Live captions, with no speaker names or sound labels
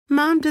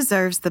Mom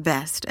deserves the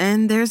best,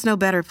 and there's no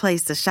better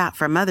place to shop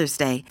for Mother's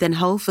Day than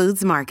Whole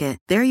Foods Market.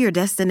 They're your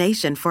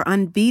destination for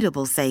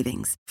unbeatable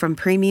savings, from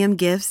premium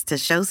gifts to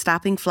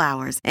show-stopping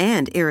flowers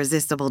and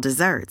irresistible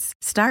desserts.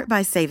 Start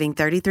by saving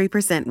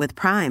 33% with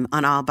Prime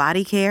on all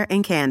body care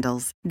and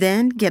candles.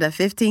 Then get a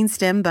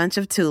 15-stem bunch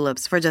of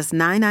tulips for just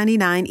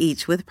 $9.99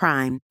 each with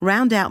Prime.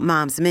 Round out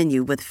Mom's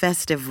menu with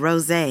festive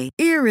rosé,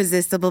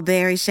 irresistible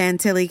berry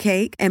chantilly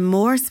cake, and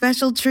more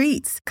special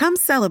treats. Come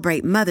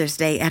celebrate Mother's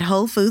Day at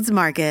Whole Foods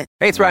Market.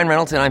 Hey, it's Ryan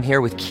Reynolds, and I'm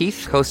here with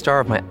Keith, co-star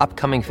of my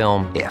upcoming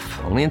film, If,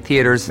 only in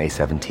theaters May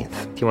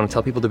 17th. Do you want to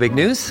tell people the big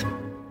news?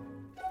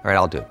 All right,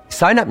 I'll do it.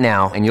 Sign up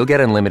now and you'll get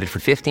unlimited for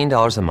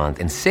 $15 a month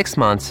and 6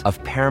 months of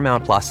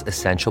Paramount Plus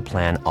Essential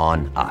Plan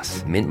on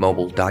us.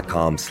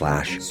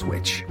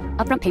 MintMobile.com/switch.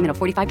 Upfront payment of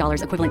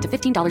 $45 equivalent to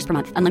 $15 per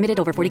month. Unlimited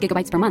over 40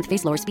 gigabytes per month.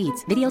 Face lower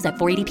speeds. Videos at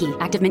 480p.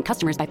 Active Mint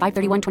customers by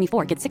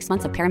 531.24 get 6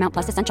 months of Paramount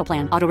Plus Essential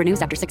Plan. Auto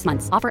renews after 6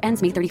 months. Offer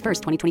ends May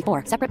 31st,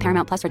 2024. Separate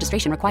Paramount Plus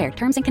registration required.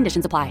 Terms and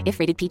conditions apply if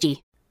rated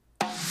PG.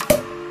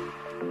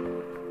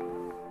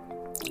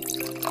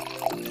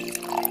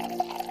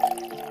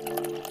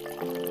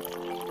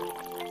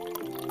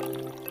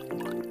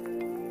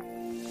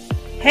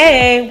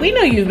 Hey, we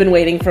know you've been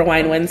waiting for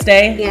Wine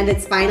Wednesday. And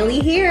it's finally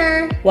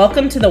here.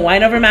 Welcome to the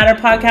Wine Over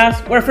Matter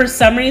podcast, where for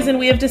some reason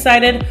we have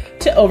decided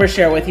to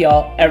overshare with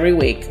y'all every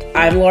week.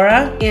 I'm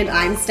Laura. And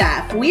I'm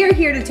Steph. We are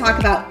here to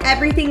talk about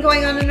everything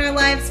going on in our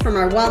lives, from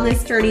our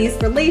wellness journeys,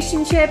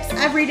 relationships,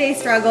 everyday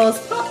struggles,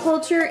 pop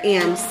culture,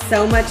 and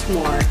so much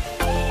more.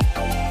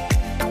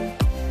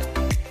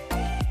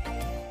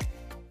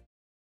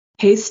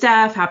 Hey,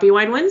 Steph. Happy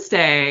Wine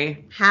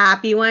Wednesday.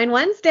 Happy Wine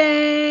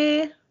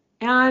Wednesday.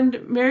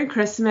 And Merry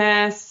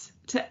Christmas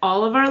to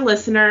all of our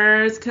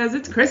listeners, because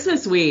it's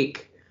Christmas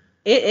week.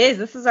 It is.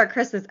 This is our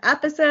Christmas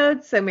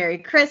episode. So Merry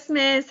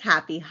Christmas,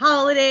 Happy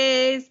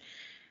Holidays,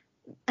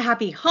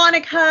 Happy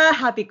Hanukkah,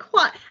 Happy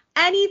Kwanzaa.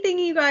 Anything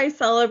you guys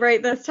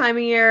celebrate this time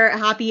of year,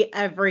 happy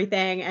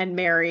everything and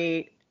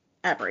Merry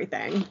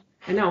everything.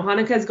 I know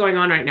Hanukkah is going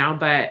on right now,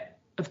 but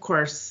of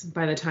course,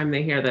 by the time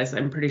they hear this,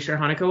 I'm pretty sure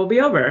Hanukkah will be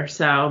over.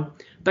 So,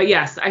 but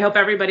yes, I hope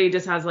everybody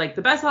just has like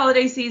the best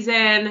holiday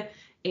season.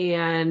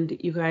 And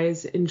you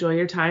guys enjoy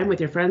your time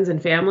with your friends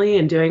and family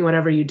and doing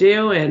whatever you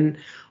do. And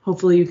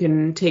hopefully you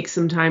can take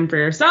some time for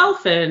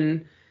yourself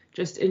and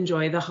just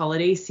enjoy the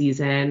holiday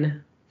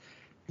season.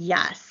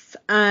 Yes.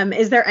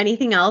 Is there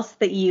anything else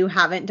that you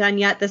haven't done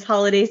yet this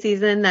holiday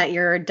season that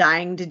you're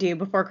dying to do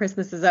before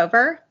Christmas is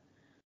over?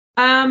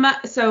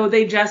 So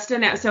they just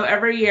announced, so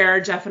every year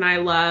Jeff and I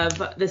love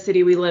the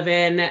city we live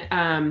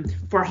in.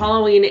 For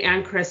Halloween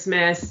and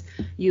Christmas,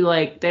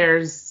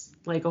 there's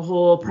like a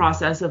whole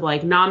process of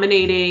like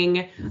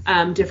nominating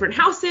different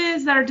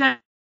houses that are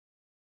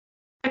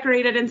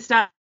decorated and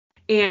stuff.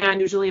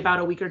 And usually about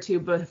a week or two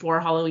before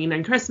Halloween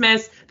and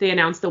Christmas, they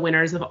announce the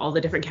winners of all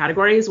the different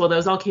categories. Well,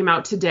 those all came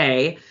out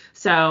today.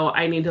 So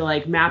I need to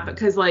like map it,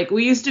 because like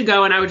we used to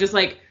go and I would just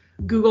like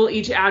Google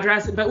each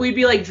address, but we'd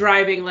be like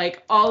driving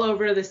like all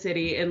over the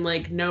city in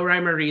like no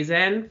rhyme or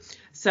reason.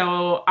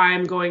 So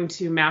I'm going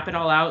to map it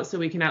all out so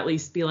we can at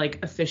least be like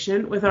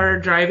efficient with our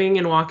driving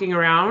and walking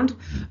around.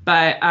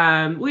 But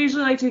we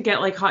usually like to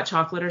get like hot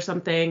chocolate or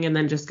something and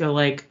then just go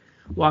like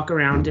walk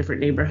around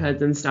different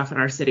neighborhoods and stuff in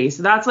our city.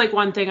 So that's like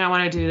one thing I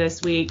want to do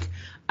this week.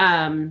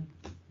 And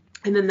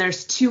then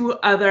there's 2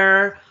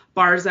 other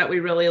bars that we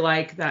really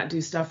like that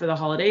do stuff for the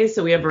holidays.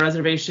 So we have a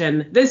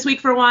reservation this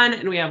week for one,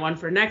 and we have one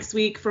for next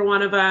week for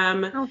one of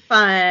them. How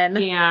fun.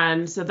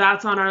 And so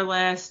that's on our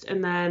list.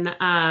 And then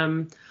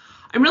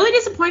I'm really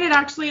disappointed,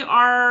 actually.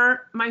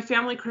 My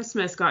family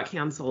Christmas got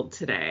canceled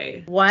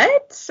today.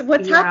 What?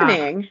 What's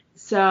happening?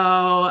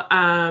 So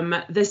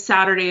this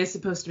Saturday is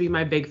supposed to be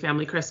my big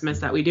family Christmas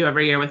that we do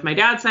every year with my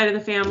dad's side of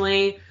the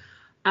family.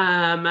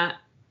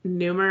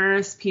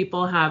 Numerous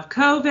people have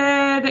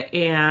COVID,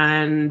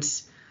 and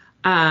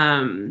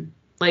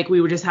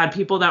we just had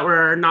people that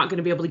were not going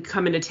to be able to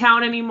come into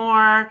town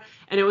anymore.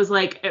 And it was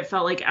like, it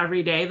felt like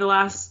every day the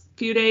last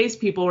few days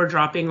people were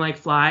dropping like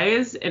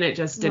flies, and it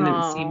just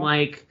didn't seem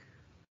like,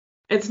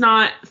 it's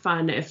not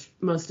fun if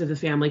most of the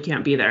family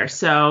can't be there.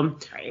 So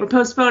We're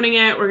postponing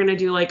it. We're going to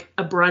do like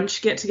a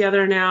brunch get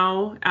together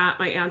now at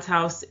my aunt's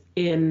house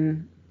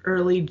in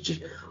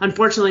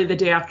unfortunately the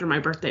day after my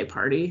birthday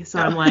party. So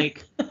I'm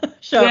like,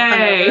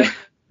 yay,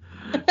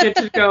 get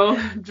to go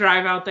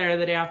drive out there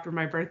the day after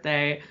my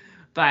birthday.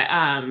 But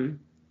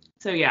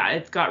so yeah,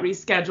 it's got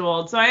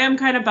rescheduled. So I am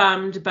kind of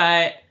bummed,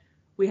 but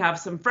we have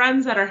some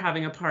friends that are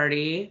having a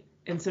party,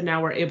 and so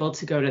now we're able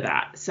to go to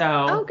that.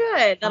 So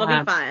good. That'll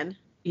be fun.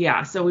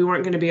 Yeah, so we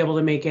weren't going to be able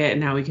to make it, and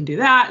now we can do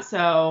that.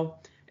 So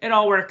it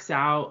all works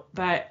out.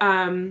 But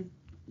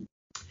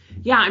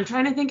yeah, I'm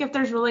trying to think if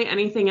there's really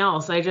anything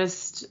else.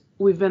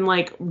 We've been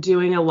like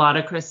doing a lot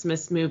of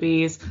Christmas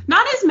movies.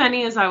 Not as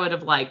many as I would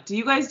have liked. Do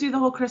you guys do the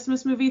whole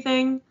Christmas movie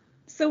thing?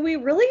 So we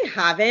really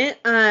haven't.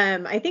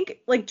 I think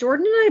like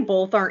Jordan and I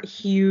both aren't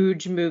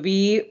huge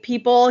movie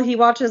people. He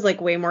watches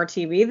like way more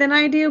TV than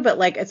I do, but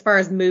like as far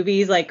as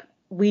movies, like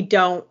we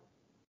don't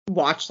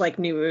watch like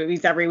new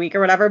movies every week or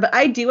whatever, but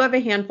I do have a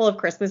handful of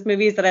Christmas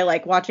movies that I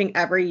like watching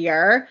every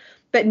year.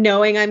 But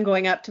knowing I'm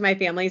going up to my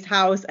family's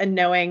house and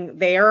knowing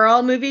they are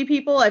all movie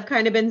people, I've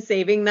kind of been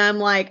saving them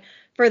like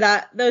for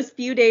those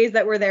few days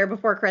that were there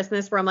before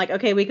Christmas where I'm like,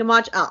 okay, we can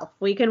watch Elf,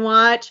 we can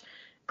watch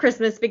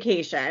Christmas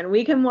Vacation,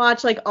 we can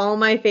watch like all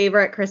my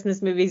favorite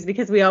Christmas movies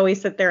because we always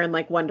sit there and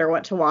like wonder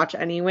what to watch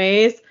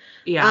anyways.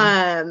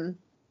 Yeah.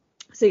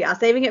 So yeah,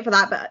 saving it for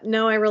that. But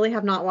no, I really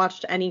have not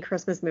watched any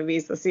Christmas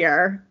movies this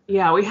year.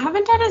 Yeah, we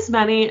haven't done as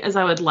many as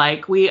I would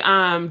like. We we've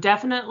done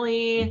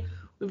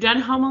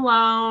Home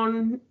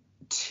Alone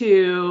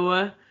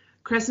 2,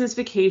 Christmas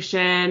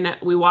Vacation.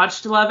 We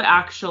watched Love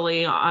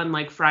Actually on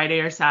like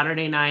Friday or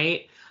Saturday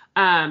night.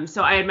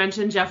 So I had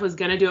mentioned Jeff was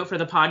going to do it for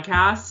the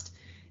podcast,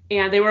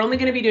 and they were only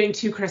going to be doing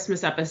 2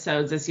 Christmas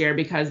episodes this year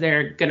because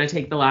they're going to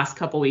take the last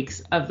couple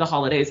weeks of the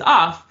holidays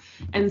off.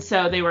 And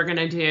so they were going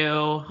to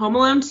do Home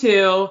Alone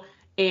 2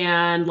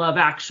 and Love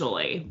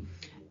Actually.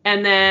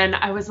 And then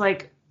I was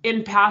like,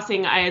 in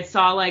passing, I had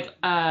saw like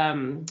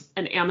an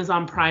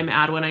Amazon Prime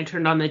ad when I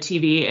turned on the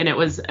TV, and it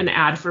was an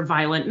ad for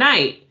Violent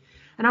Night.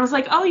 And I was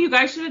like, oh, you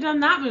guys should have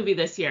done that movie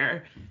this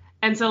year.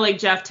 And so like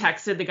Jeff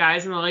texted the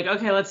guys and they're like,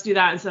 okay, let's do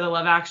that instead of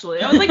Love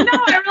Actually. I was like, no,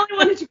 I really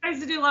wanted you guys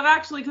to do Love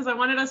Actually because I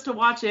wanted us to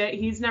watch it.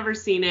 He's never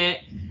seen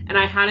it, and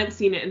I hadn't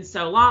seen it in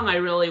so long. I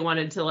really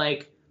wanted to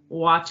like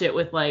watch it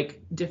with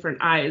like different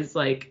eyes,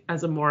 like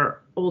as a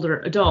more older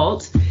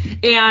adult.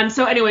 And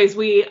so anyways,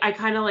 I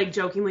kind of like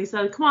jokingly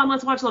said, come on,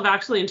 let's watch Love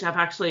Actually, and Jeff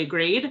actually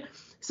agreed.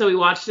 So we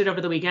watched it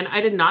over the weekend. I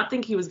did not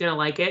think he was going to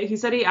like it. He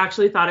said he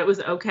actually thought it was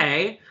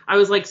okay. I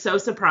was like so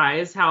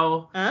surprised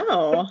how,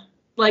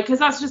 like, cause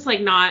that's just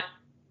like not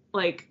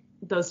like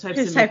those types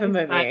his of type of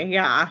movie.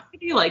 Yeah.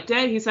 He liked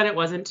it. He said it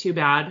wasn't too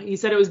bad. He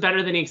said it was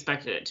better than he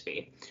expected it to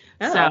be.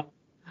 So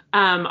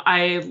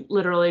I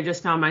literally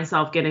just found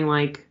myself getting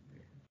like,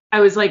 I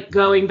was like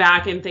going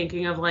back and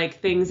thinking of like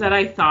things that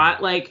I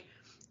thought like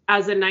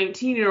as a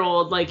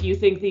 19-year-old, like you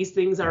think these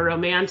things are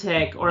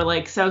romantic or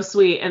like so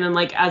sweet. And then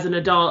like as an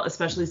adult,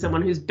 especially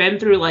someone who's been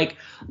through like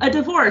a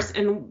divorce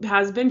and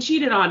has been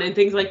cheated on and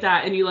things like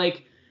that. And you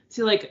like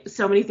see like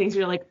so many things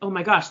where you're like, oh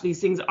my gosh,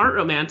 these things aren't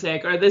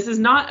romantic, or this is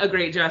not a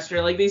great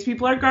gesture. Like these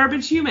people are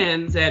garbage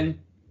humans. And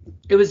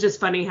it was just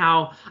funny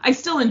how I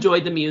still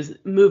enjoyed the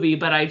movie,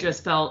 but I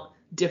just felt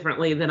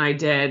differently than I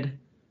did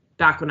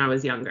back when I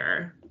was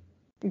younger.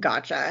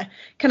 Gotcha.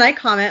 Can I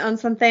comment on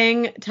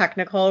something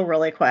technical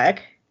really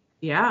quick?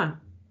 Yeah.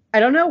 I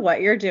don't know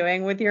what you're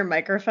doing with your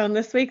microphone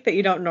this week that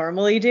you don't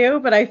normally do,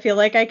 but I feel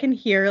like I can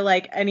hear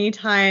like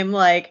anytime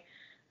like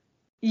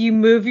you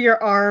move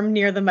your arm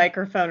near the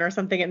microphone or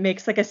something, it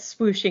makes like a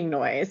swooshing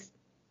noise.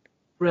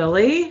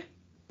 Really?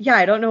 Yeah,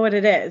 I don't know what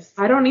it is.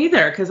 I don't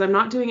either, because I'm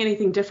not doing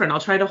anything different. I'll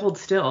try to hold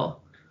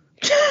still.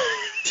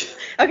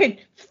 Okay,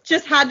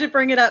 just had to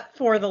bring it up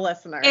for the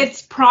listeners.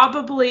 It's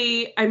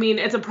probably, I mean,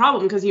 it's a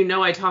problem because you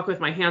know I talk with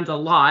my hands a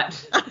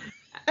lot.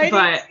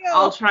 But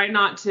I'll try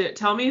not to.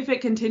 Tell me if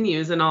it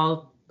continues, and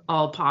I'll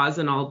pause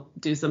and I'll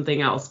do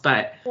something else.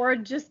 But or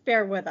just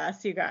bear with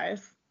us, you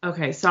guys.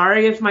 Okay,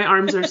 sorry if my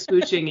arms are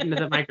scooching into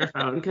the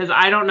microphone because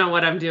I don't know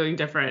what I'm doing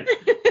different.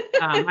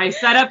 My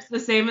setup's the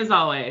same as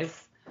always.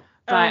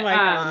 But, oh my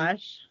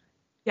gosh.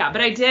 Yeah, but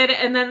I did,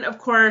 and then of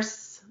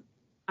course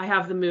I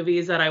have the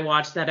movies that I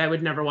watch that I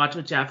would never watch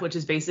with Jeff, which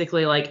is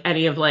basically like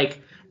any of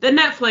like the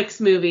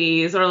Netflix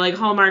movies or like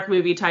Hallmark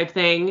movie type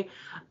thing.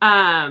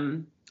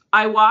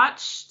 I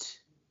watched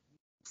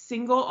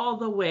Single All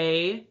the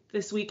Way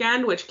this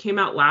weekend, which came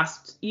out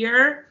last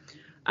year.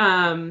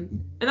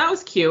 And that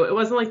was cute. It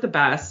wasn't like the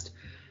best.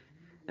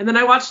 And then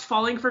I watched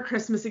Falling for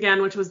Christmas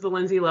again, which was the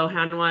Lindsay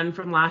Lohan one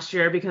from last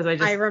year because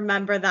I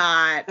remember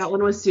that. That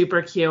one was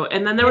super cute.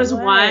 And then there was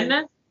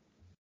one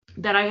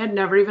that I had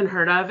never even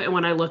heard of. And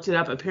when I looked it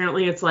up,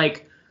 apparently it's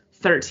like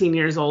 13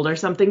 years old or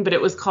something, but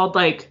it was called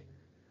like,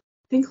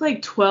 I think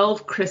like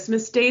 12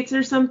 Christmas Dates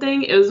or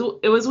something. It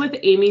was with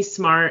Amy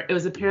Smart. It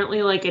was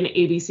apparently like an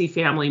ABC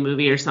Family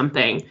movie or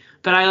something,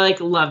 but I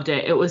like loved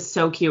it. It was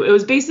so cute. It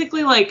was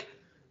basically like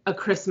a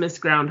Christmas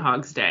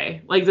Groundhog's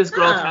Day. Like this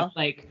girl kept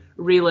like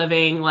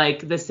reliving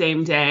like the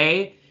same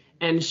day,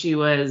 and she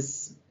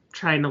was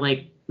trying to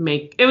like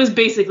it was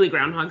basically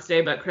Groundhog's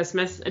Day but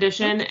Christmas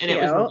edition, and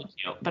it was really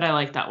cute. But I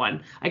like that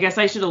one. I guess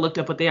I should have looked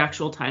up what the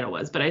actual title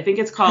was, but I think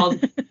it's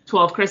called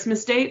 12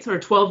 Christmas Dates or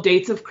 12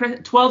 Dates of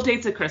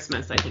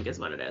Christmas, I think is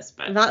what it is.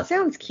 But that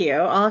sounds cute.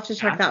 I'll have to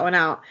check that one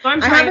out. So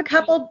I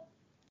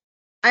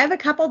have a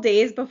couple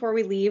days before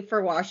we leave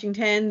for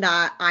Washington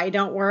that I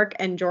don't work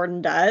and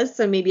Jordan does,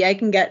 so maybe I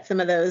can get some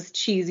of those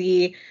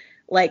cheesy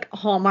like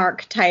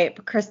Hallmark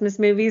type Christmas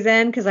movies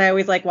in, because I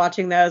always like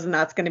watching those, and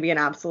that's going to be an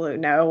absolute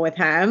no with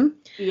him.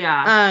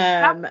 Yeah,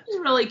 that was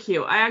really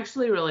cute. I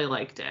actually really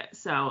liked it.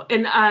 So,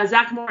 and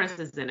Zach Morris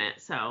is in it.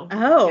 So.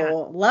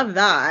 Love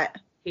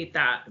that. Hate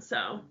that.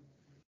 So.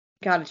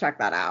 Gotta check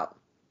that out.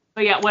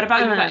 But yeah, what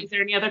about you guys? Is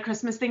there any other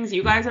Christmas things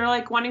you guys are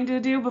like wanting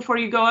to do before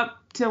you go up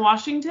to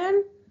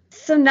Washington?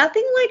 So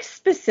nothing like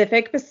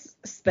specific.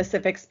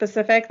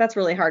 That's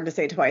really hard to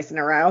say twice in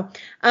a row.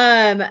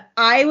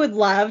 I would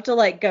love to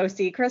like go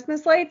see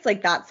Christmas lights.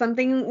 Like that's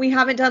something we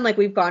haven't done. Like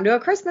we've gone to a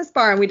Christmas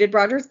bar and we did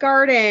Rogers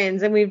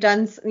Gardens and we've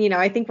done,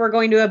 I think we're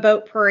going to a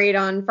boat parade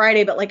on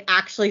Friday, but like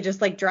actually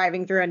just like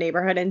driving through a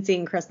neighborhood and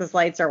seeing Christmas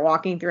lights or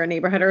walking through a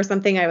neighborhood or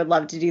something. I would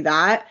love to do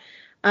that.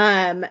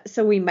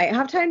 So we might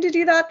have time to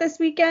do that this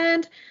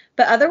weekend,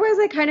 but otherwise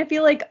I kind of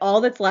feel like all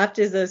that's left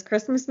is those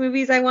Christmas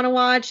movies I want to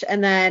watch.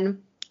 And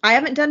then I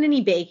haven't done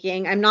any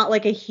baking. I'm not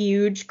like a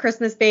huge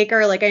Christmas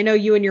baker. Like I know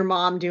you and your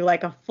mom do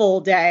like a full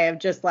day of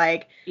just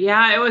like.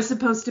 Yeah, it was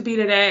supposed to be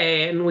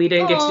today and we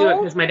didn't get to do it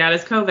because my dad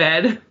has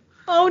COVID.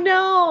 Oh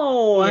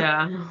no.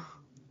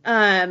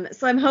 Yeah.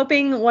 So I'm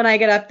hoping when I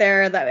get up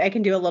there that I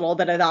can do a little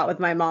bit of that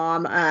with my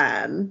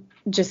mom.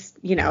 Just,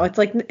 it's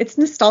like, it's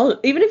nostalgia.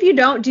 Even if you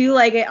don't do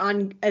like it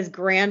on as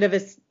grand of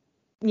a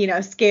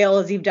scale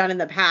as you've done in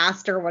the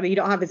past or what, you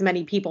don't have as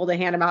many people to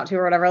hand them out to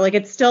or whatever. Like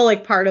it's still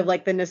like part of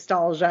like the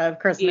nostalgia of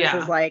Christmas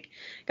is like,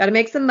 got to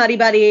make some Muddy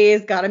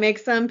Buddies, got to make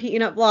some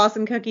peanut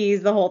blossom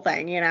cookies, the whole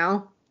thing,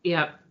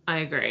 Yep, I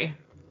agree.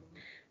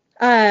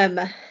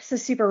 So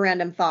super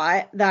random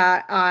thought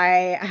that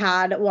I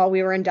had while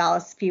we were in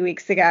Dallas a few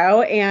weeks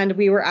ago, and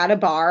we were at a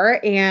bar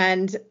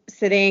and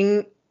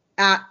sitting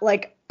at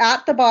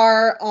the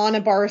bar on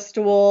a bar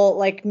stool,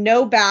 like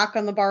no back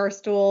on the bar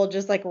stool,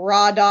 just like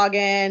raw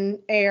dogging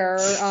air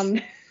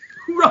on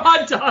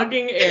raw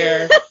dogging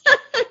air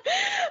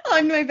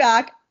on my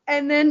back.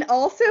 And then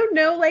also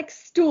no like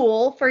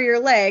stool for your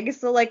legs.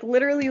 So like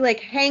literally like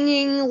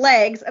hanging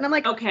legs. And I'm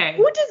like, okay,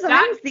 who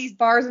designs these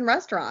bars and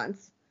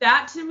restaurants?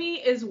 That to me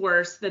is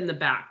worse than the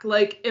back.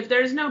 Like if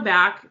there's no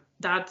back,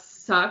 that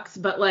sucks.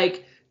 But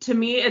like to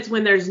me, it's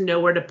when there's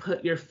nowhere to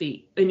put your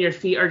feet and your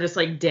feet are just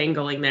like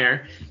dangling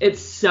there.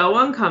 It's so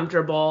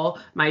uncomfortable.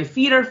 My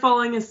feet are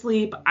falling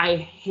asleep. I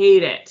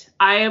hate it.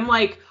 I am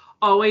like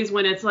always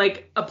when it's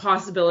like a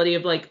possibility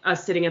of like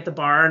us sitting at the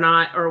bar or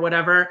not or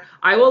whatever,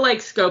 I will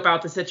like scope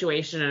out the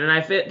situation. And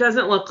if it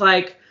doesn't look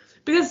like,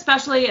 because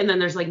especially, and then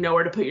there's like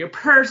nowhere to put your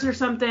purse or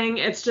something,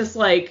 it's just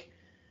like,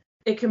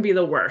 it can be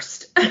the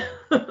worst.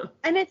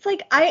 And it's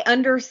like, I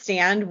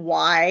understand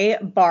why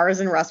bars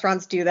and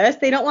restaurants do this.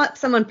 They don't want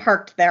someone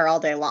parked there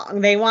all day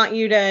long. They want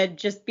you to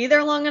just be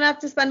there long enough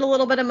to spend a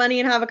little bit of money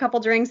and have a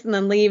couple drinks and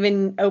then leave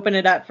and open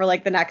it up for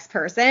like the next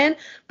person.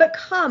 But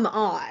come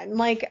on,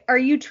 like, are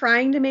you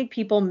trying to make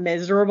people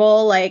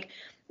miserable? Like,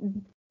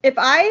 if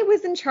I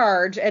was in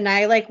charge and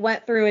I like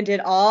went through and did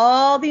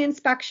all the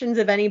inspections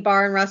of any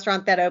bar and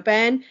restaurant that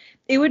open,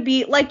 it would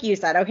be like you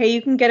said, okay,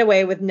 you can get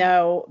away with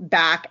no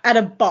back at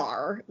a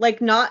bar,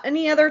 like not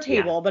any other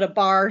table, but a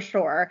bar,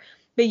 sure.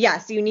 But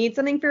yes, you need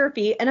something for your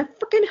feet and a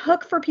freaking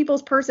hook for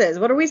people's purses.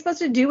 What are we supposed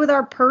to do with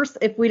our purse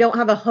if we don't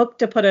have a hook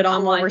to put it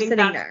on while we're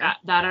sitting there?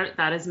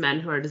 That is men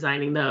who are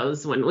designing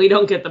those when we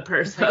don't get the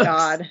purse hooks. Oh my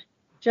God.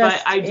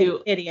 Just but I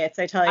do idiots,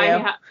 I tell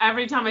you.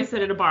 Every time I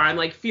sit at a bar, I'm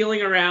like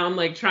feeling around,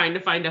 like trying to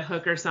find a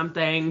hook or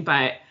something,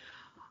 but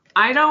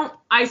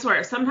I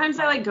swear, sometimes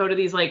I like go to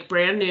these like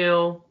brand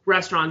new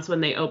restaurants when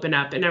they open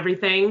up and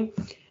everything.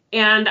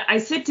 And I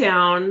sit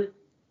down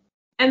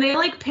and they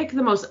like pick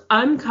the most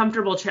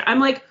uncomfortable chair. I'm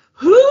like,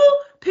 who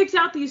picked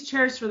out these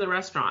chairs for the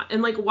restaurant?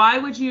 And like, why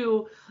would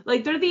you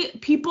like,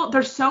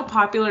 they're so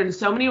popular and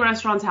so many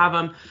restaurants have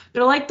them.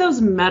 They're like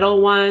those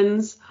metal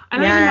ones. I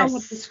don't even know how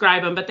to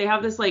describe them, but they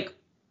have this like,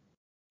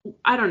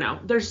 I don't know.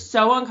 They're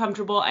so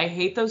uncomfortable. I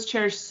hate those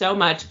chairs so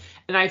much.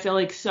 And I feel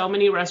like so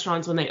many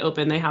restaurants, when they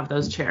open, they have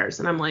those chairs.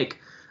 And I'm like,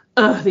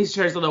 ugh, these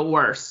chairs are the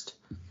worst.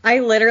 I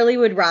literally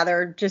would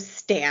rather just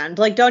stand.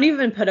 Like, don't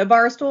even put a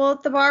bar stool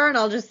at the bar. And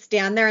I'll just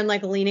stand there and,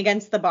 like, lean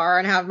against the bar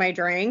and have my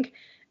drink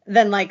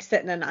than, like,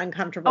 sit in an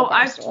uncomfortable bar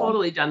I've stool.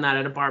 Totally done that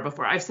at a bar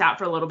before. I've sat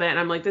for a little bit and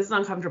I'm like, this is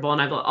uncomfortable.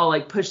 And I'll,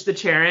 like, push the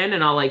chair in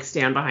and I'll, like,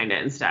 stand behind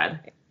it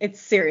instead. It's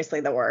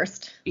seriously the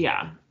worst.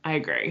 Yeah, I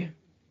agree.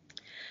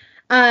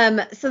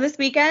 So this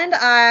weekend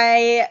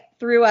I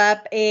threw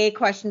up a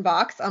question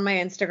box on my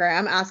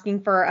Instagram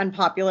asking for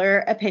unpopular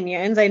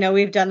opinions. I know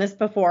we've done this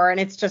before and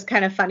it's just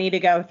kind of funny to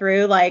go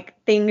through like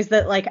things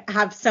that like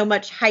have so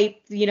much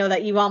hype,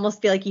 that you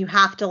almost feel like you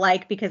have to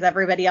like because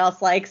everybody else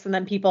likes, and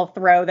then people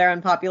throw their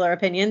unpopular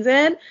opinions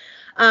in.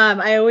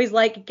 I always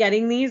like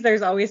getting these.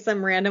 There's always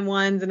some random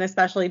ones, and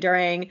especially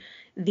during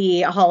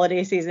the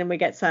holiday season, we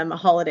get some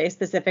holiday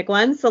specific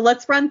ones. So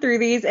let's run through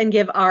these and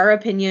give our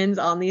opinions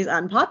on these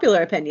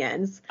unpopular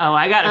opinions. Oh,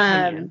 I got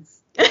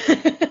opinions.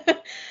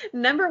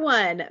 Number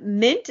 1,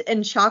 mint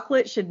and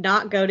chocolate should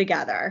not go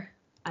together.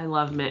 I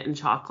love mint and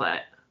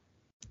chocolate.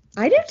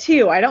 I do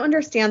too. I don't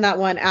understand that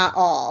one at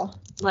all.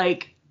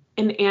 Like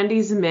an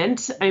Andes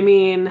mint. I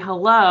mean,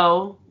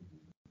 hello.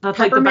 That's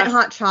peppermint like the best.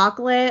 Hot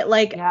chocolate.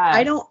 Like, yes.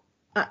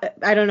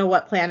 I don't know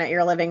what planet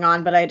you're living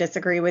on, but I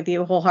disagree with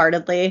you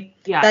wholeheartedly.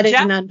 Yeah, that is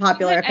Jeff, an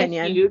unpopular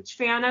opinion. I'm a huge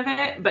fan of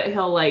it, but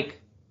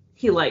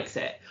he likes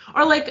it.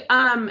 Or like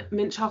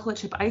mint chocolate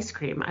chip ice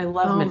cream. I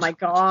love mint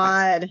chocolate. Oh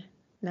my God.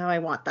 Now I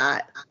want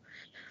that.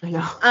 I know.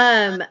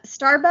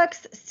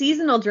 Starbucks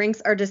seasonal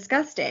drinks are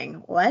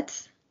disgusting.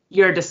 What?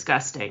 You're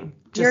disgusting.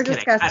 You're kidding.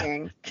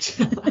 disgusting.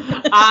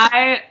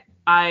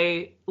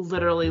 I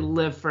literally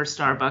live for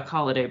Starbucks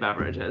holiday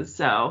beverages,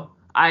 so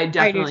I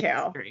definitely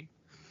disagree.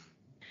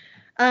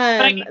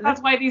 But I guess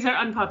that's why these are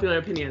unpopular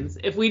opinions.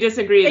 If we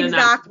disagree, then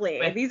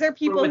exactly. These are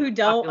people who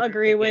don't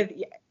agree with.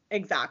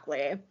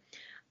 Exactly.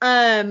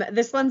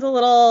 This one's a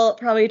little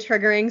probably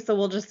triggering, so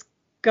we'll just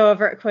go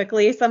over it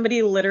quickly.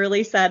 Somebody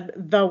literally said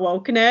the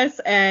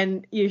wokeness,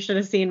 and you should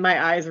have seen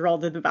my eyes roll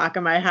to the back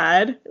of my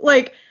head.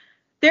 Like,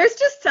 there's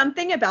just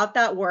something about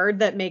that word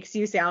that makes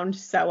you sound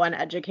so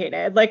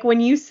uneducated. Like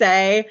when you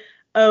say,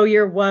 oh,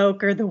 you're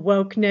woke or the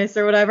wokeness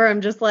or whatever,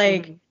 I'm just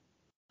like,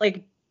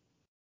 like,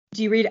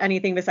 do you read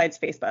anything besides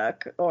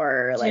Facebook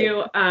or like?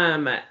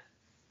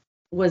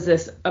 Was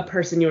this a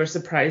person you were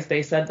surprised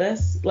they said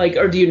this? Like,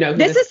 or do you know who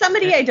this is?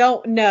 Somebody I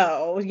don't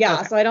know.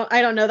 Yeah. Okay. So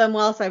I don't know them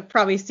well. So I've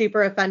probably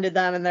super offended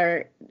them and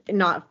they're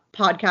not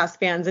podcast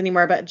fans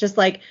anymore. But just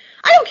like,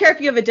 I don't care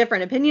if you have a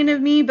different opinion of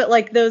me, but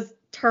like those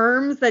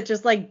terms that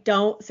just like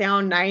don't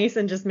sound nice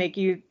and just make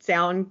you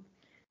sound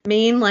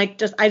mean,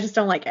 like I just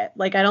don't like it.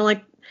 Like I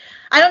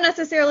don't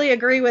necessarily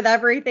agree with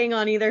everything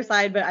on either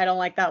side, but I don't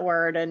like that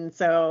word. And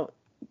so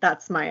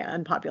that's my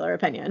unpopular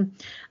opinion.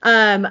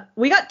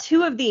 We got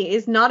 2 of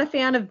these. Not a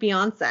fan of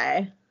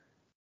Beyonce.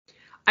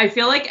 I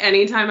feel like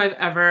anytime I've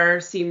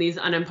ever seen these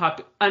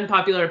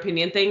unpopular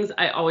opinion things,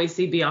 I always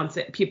see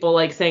Beyonce, people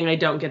like saying I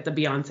don't get the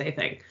Beyonce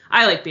thing.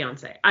 I like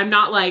Beyonce. I'm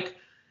not like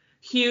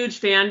huge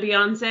fan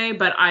Beyonce,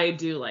 but I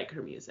do like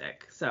her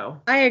music.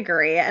 So I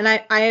agree. And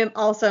I am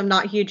also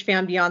not huge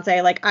fan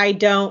Beyonce. Like I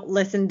don't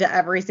listen to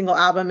every single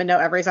album and know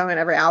every song on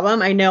every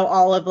album. I know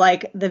all of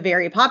like the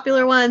very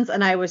popular ones,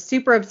 and I was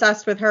super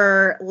obsessed with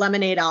her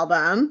Lemonade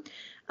album.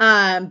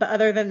 But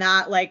other than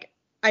that, like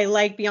I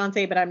like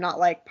Beyonce, but I'm not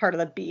like part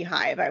of the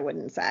Beehive, I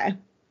wouldn't say.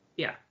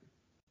 Yeah.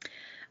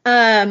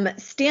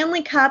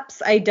 Stanley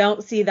Cups, I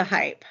don't see the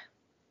hype.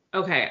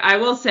 Okay, I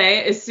will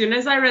say, as soon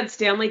as I read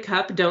Stanley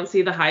Cup, don't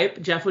see the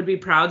hype, Jeff would be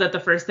proud that the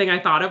first thing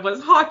I thought of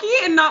was hockey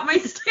and not my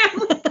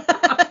Stanley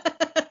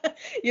Cup.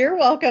 You're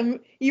welcome.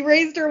 You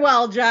raised her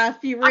well,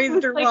 Jeff. You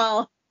raised her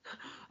well.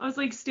 I was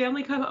like,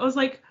 Stanley Cup. I was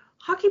like,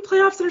 hockey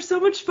playoffs are so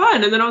much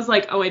fun. And then I was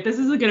like, oh, wait, this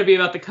isn't going to be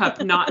about the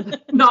cup, not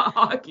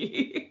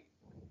hockey.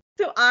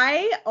 So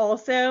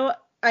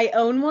I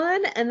own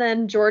one, and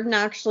then Jordan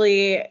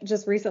actually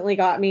just recently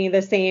got me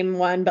the same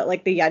one, but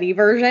like the Yeti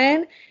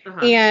version.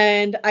 Uh-huh.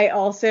 And I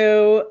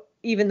also,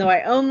 even though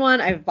I own one,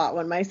 I've bought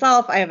one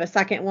myself. I have a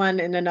second one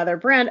in another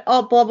brand.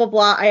 Oh, blah, blah,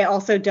 blah. I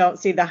also don't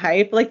see the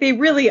hype. Like they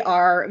really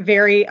are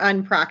very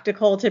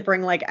unpractical to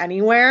bring like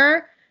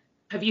anywhere.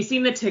 Have you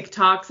seen the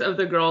TikToks of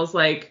the girls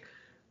like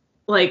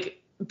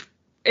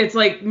it's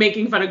like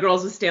making fun of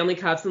girls with Stanley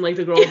Cups, and like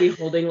the girl will be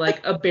holding like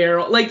a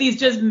barrel, like these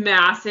just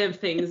massive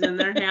things in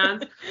their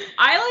hands.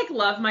 I like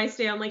love my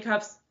Stanley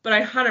Cups, but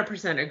I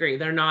 100% agree.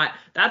 They're not.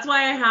 That's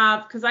why I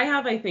have,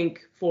 I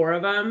think 4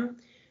 of them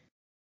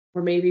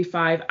or maybe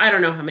 5. I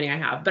don't know how many I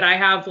have, but I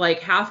have like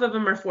half of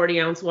them are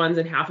 40-ounce ones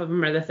and half of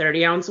them are the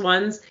 30-ounce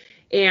ones.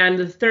 And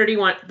the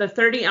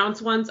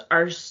 30-ounce ones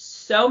are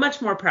so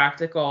much more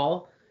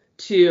practical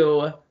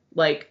to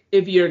like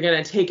if you're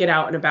going to take it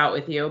out and about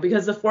with you,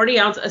 because the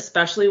 40-ounce,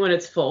 especially when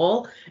it's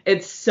full,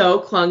 it's so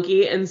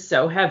clunky and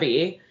so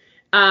heavy.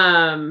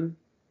 You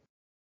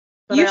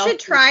should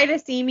try to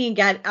see me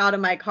get out of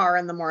my car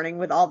in the morning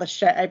with all the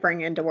shit I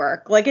bring into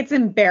work. Like it's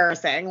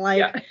embarrassing. Like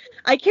yeah.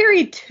 I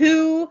carry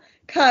 2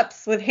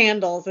 cups with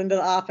handles into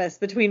the office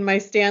between my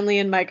Stanley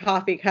and my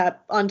coffee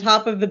cup on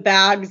top of the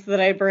bags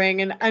that I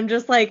bring. And I'm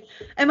just like,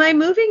 am I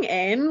moving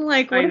in?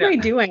 Like, what am I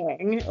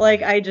doing?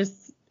 Like,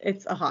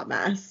 it's a hot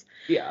mess.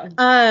 Yeah.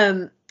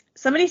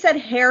 Somebody said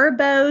hair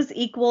bows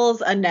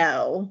equals a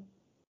no.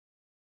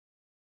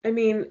 I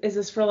mean, is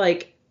this for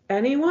like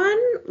anyone?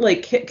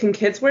 Like, can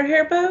kids wear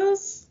hair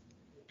bows?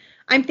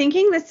 I'm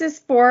thinking this is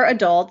for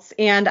adults,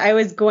 and I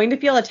was going to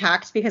feel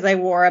attacked because I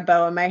wore a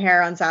bow in my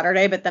hair on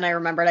Saturday, but then I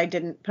remembered I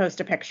didn't post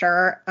a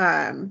picture,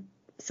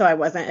 so I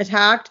wasn't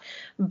attacked.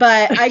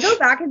 But I go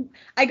back and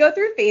I go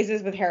through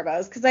phases with hair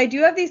bows, because I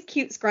do have these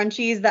cute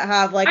scrunchies that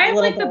have like a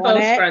little bow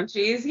in it.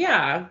 Scrunchies,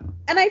 yeah.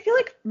 And I feel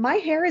like my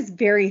hair is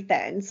very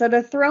thin, so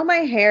to throw my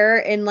hair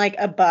in like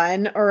a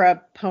bun or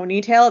a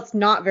ponytail, it's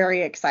not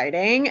very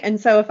exciting. And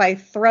so if I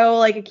throw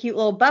like a cute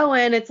little bow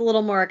in, it's a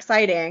little more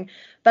exciting.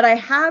 But I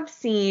have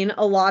seen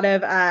a lot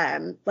of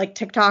like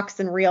TikToks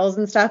and reels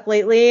and stuff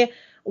lately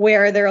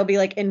where there'll be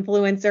like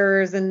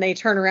influencers and they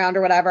turn around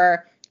or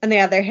whatever and they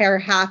have their hair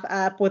half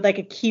up with like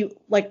a cute,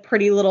 like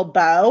pretty little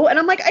bow. And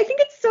I'm like, I think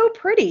it's so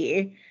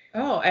pretty.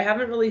 Oh, I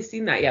haven't really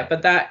seen that yet,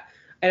 but I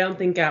don't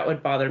think that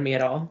would bother me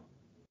at all.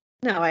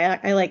 No,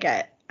 I like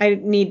it. I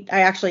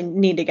actually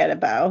need to get a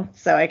bow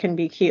so I can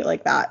be cute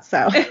like that.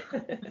 So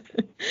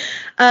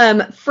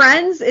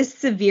Friends is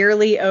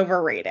severely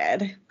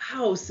overrated.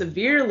 How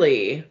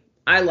severely?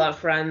 I love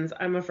Friends.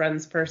 I'm a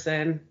Friends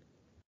person.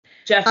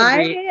 Jeff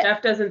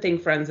doesn't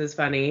think Friends is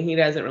funny. He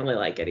doesn't really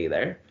like it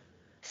either.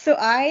 So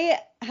I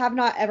have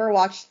not ever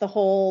watched the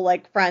whole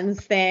like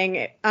Friends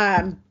thing,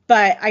 but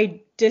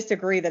I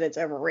disagree that it's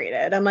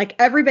overrated. I'm like,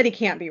 everybody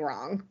can't be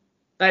wrong.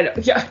 I know.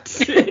 Yeah.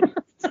 It's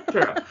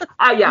true.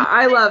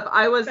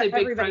 I was a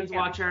big Friends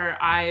watcher.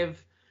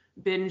 I've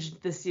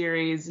binged the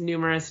series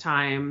numerous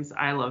times.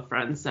 I love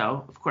Friends,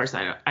 so of course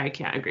I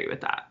can't agree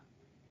with that.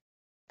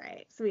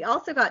 Right. So we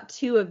also got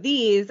 2 of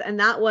these, and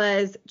that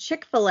was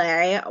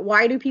Chick-fil-A.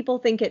 Why do people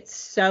think it's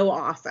so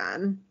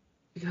awesome?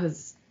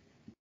 Because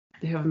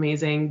they have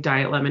amazing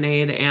diet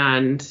lemonade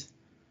and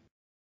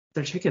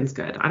their chicken's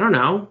good. I don't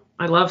know.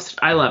 I love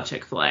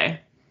Chick-fil-A.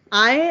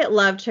 I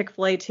love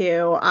Chick-fil-A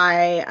too.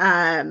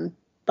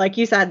 Like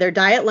you said, their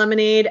diet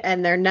lemonade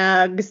and their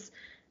nugs.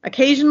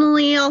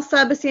 Occasionally I'll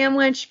sub a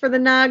sandwich for the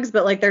nugs,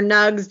 but like their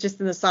nugs just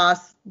in the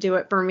sauce do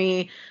it for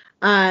me.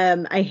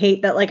 I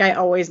hate that, like, I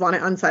always want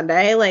it on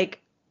Sunday. Like,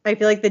 I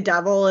feel like the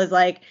devil is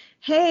like,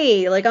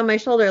 hey, like on my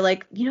shoulder,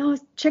 like,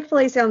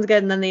 Chick-fil-A sounds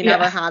good, and then they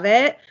never have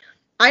it.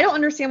 I don't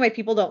understand why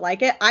people don't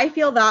like it. I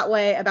feel that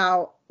way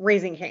about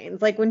Raising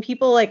Cane's. Like, when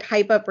people like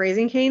hype up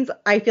Raising Cane's,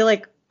 I feel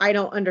like I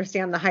don't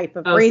understand the hype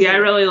of Raising. I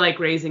really like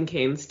Raising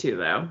Cane's too,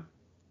 though.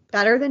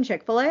 Better than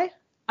Chick-fil-A?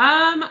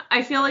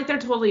 I feel like they're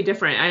totally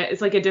different.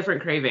 It's like a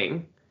different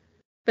craving.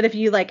 But if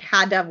you like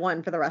had to have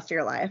one for the rest of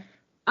your life?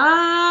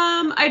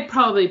 I'd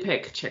probably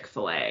pick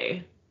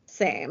Chick-fil-A.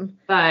 Same.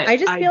 But I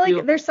just feel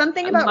like there's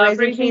something about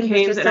Raising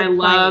Cane's and I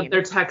love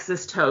their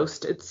Texas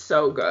toast. It's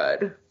so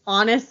good.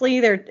 Honestly,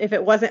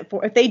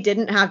 if they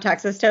didn't have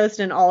Texas toast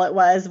and all it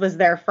was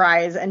their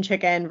fries and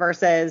chicken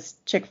versus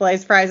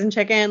Chick-fil-A's fries and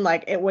chicken,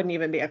 like, it wouldn't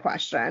even be a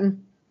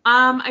question.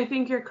 I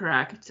think you're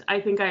correct.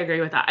 I think I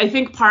agree with that. I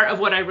think part of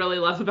what I really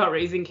love about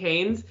Raising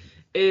Cane's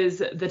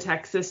is the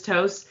Texas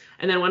toast.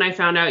 And then when I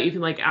found out you can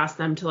like ask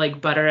them to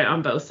like butter it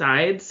on both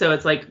sides, so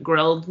it's like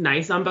grilled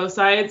nice on both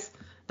sides,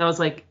 that was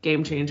like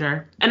game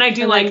changer. And I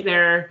do like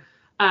their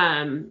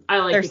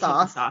the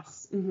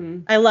sauce.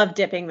 Mm-hmm. I love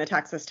dipping the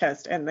Texas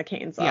toast in the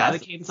cane sauce. Yeah, the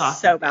cane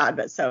sauce. So bad,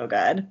 but so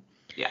good.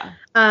 Yeah.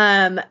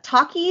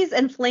 Takis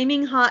and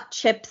Flaming Hot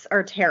chips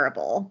are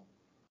terrible.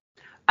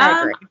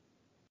 I agree.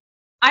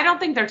 I don't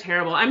think they're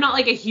terrible. I'm not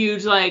like a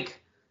huge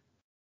like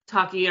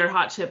Taki or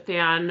hot chip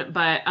fan,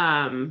 but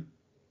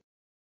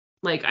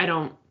like I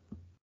don't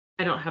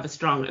have a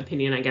strong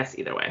opinion, I guess,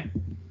 either way.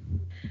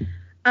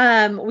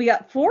 We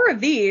got 4 of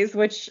these,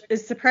 which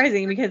is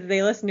surprising because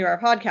they listen to our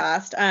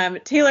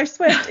podcast. Taylor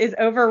Swift is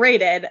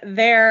overrated.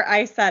 There,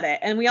 I said it.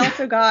 And we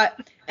also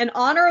got an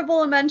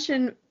honorable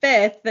mention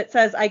 5th that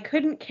says, I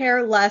couldn't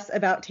care less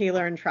about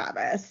Taylor and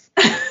Travis.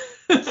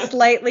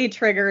 Slightly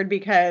triggered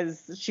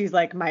because she's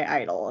like my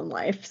idol in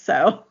life.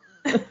 So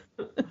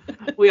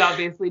we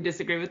obviously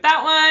disagree with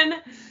that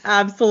one.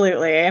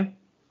 Absolutely.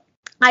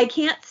 I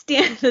can't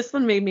stand, this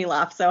one made me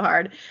laugh so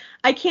hard.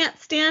 I can't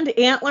stand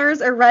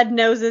antlers or red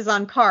noses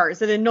on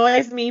cars. It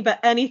annoys me, but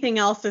anything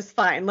else is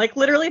fine. Like,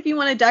 literally, if you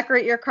want to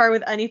decorate your car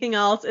with anything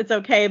else, it's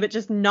okay, but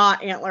just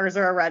not antlers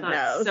or a red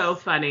nose. So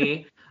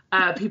funny.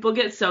 People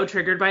get so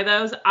triggered by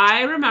those.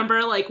 I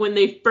remember, like, when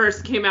they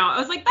first came out, I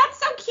was like, that's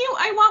so cute.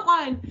 I want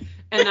one.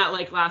 And that,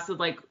 like, lasted,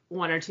 like,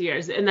 1 or 2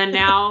 years. And then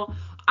now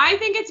I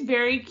think it's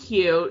very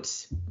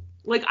cute.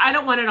 Like, I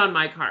don't want it on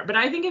my car. But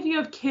I think if you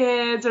have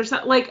kids or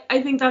something, like,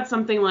 I think that's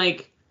something,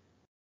 like,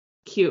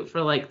 cute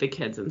for, like, the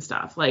kids and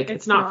stuff. Like,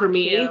 it's not for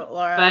me. Cute,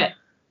 Laura. But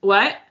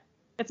what?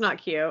 It's not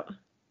cute.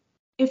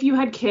 If you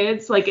had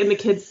kids, like, and the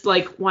kids,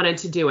 like, wanted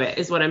to do it,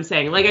 is what I'm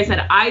saying. Like I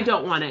said, I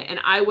don't want it, and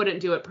I wouldn't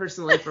do it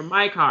personally for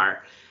my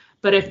car.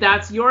 But if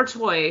that's your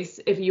choice,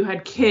 if you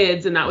had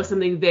kids and that was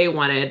something they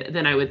wanted,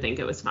 then I would think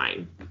it was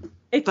fine.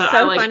 It's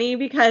funny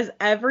because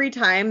every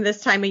time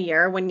this time of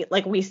year when,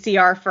 like, we see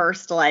our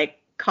first, like,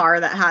 car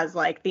that has,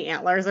 like, the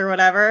antlers or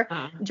whatever,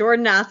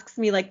 Jordan asks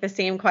me, like, the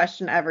same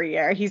question every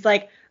year. He's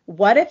like,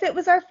 what if it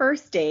was our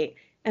first date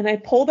and I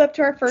pulled up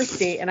to our first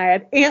date and I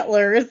had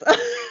antlers?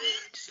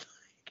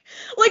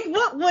 Like,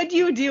 what would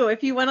you do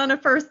if you went on a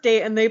first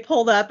date and they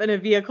pulled up in a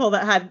vehicle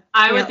that had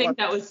I would think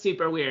that was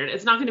super weird.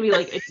 It's not going to be,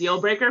 like, a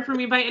deal breaker for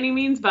me by any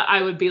means, but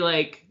I would be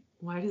like,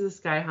 why does this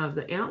guy have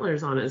the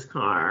antlers on his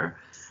car?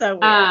 So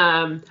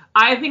weird.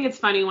 I think it's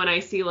funny when I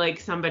see, like,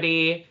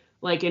 somebody,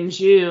 like, in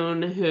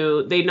June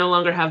who they no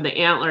longer have the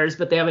antlers,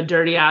 but they have a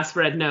dirty ass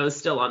red nose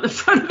still on the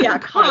front of their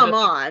car. Come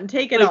on,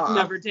 take it off.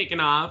 Never taken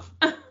off.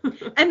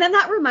 And then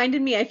that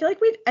reminded me, I feel like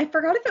I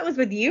forgot if it was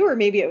with you or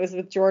maybe it was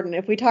with Jordan,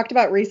 if we talked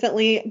about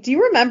recently. Do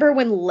you remember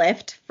when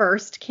Lyft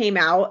first came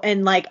out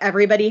and, like,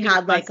 everybody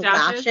had, like,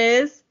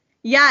 lashes?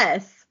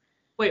 Yes.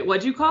 Wait,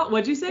 what'd you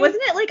say?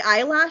 Wasn't it like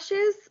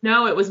eyelashes?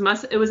 No, it was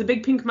a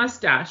big pink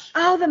mustache.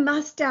 Oh, the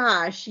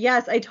mustache.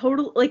 Yes, I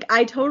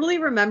totally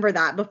remember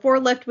that before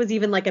Lyft was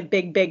even, like, a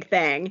big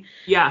thing.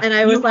 Yeah. And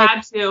I was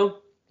had to.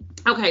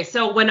 Okay,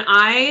 so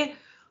I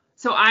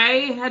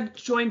had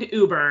joined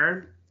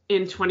Uber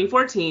in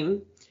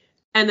 2014,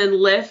 and then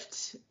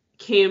Lyft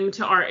came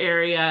to our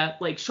area,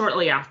 like,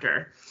 shortly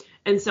after.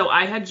 And so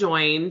I had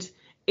joined.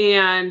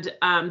 And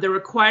the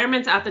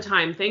requirements at the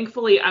time,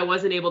 thankfully, I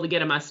wasn't able to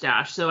get a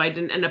mustache, so I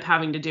didn't end up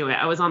having to do it.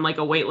 I was on, like,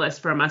 a wait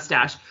list for a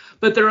mustache.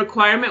 But the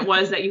requirement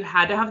was that you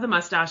had to have the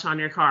mustache on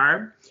your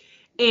car.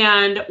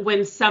 And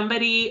when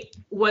somebody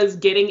was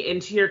getting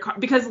into your car,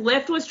 because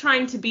Lyft was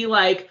trying to be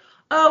like,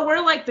 oh,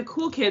 we're like the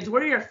cool kids,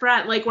 we're your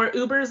friend. Like where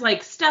Uber's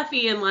like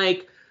stuffy and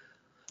like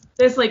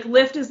this like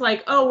Lyft is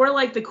like, oh, we're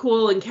like the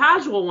cool and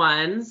casual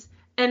ones.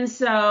 And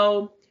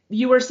so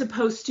you were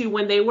supposed to,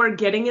 when they were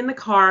getting in the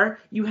car,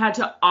 you had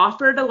to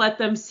offer to let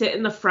them sit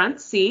in the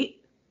front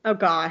seat. Oh,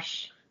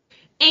 gosh.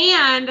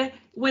 And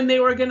when they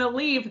were going to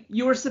leave,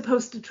 you were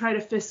supposed to try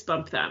to fist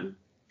bump them.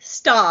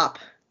 Stop.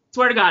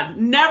 Swear to God.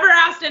 Never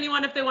asked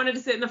anyone if they wanted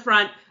to sit in the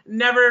front.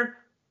 Never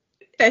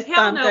fist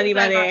bumped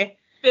anybody.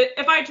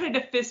 If I tried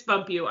to fist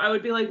bump you, I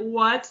would be like,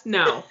 what?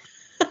 No.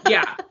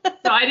 Yeah.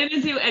 So I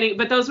didn't do any,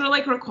 but those were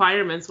like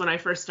requirements when I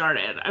first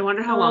started. I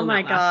wonder how long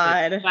that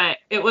lasted. God. But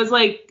it was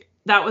like,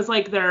 that was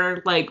like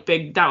their like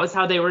big, that was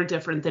how they were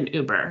different than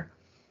Uber.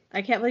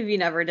 I can't believe you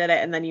never did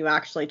it. And then you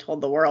actually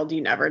told the world you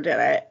never did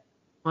it.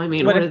 Well, I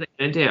mean, what are they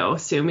going to do?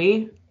 Sue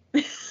me?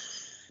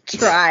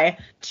 Try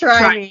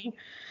me.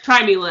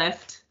 Try me,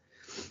 Lyft.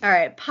 All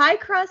right. Pie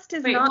crust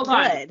is not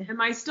good.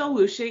 Am I still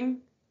whooshing?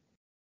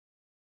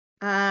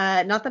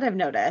 Not that I've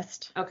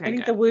noticed. Okay, I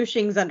think good. the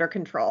whooshing's under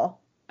control.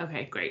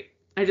 Okay, great.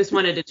 I just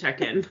wanted to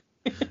check in.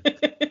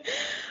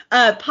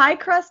 Pie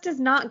crust is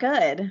not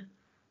good.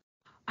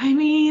 I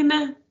mean,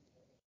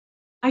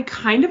 I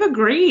kind of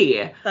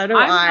agree. So do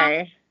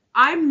I.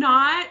 I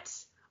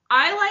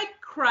like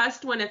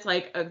crust when it's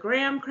like a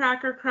graham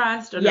cracker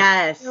crust or a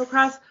potato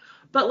crust.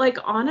 But like,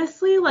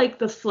 honestly, like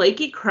the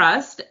flaky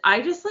crust,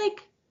 I just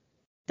like.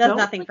 Does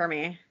nothing for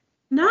me.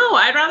 No,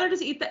 I'd rather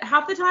just eat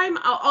half the time.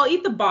 I'll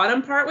eat the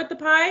bottom part with the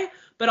pie,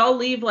 but I'll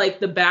leave like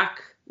the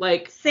back,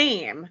 like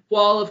same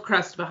wall of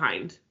crust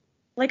behind.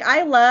 Like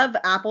I love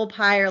apple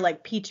pie or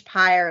like peach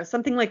pie or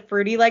something like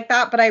fruity like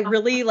that, but I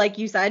really, like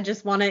you said,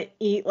 just want to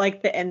eat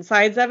like the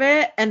insides of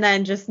it and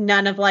then just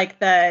none of like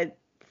the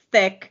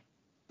thick.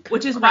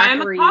 Which is why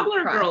I'm a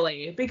cobbler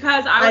girly,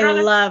 because I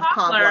love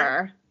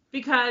cobbler.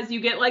 Because you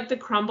get like the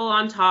crumble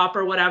on top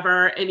or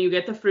whatever, and you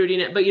get the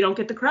fruitiness, but you don't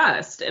get the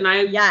crust. And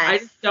I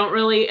just don't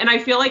really, and I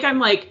feel like I'm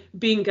like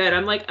being good.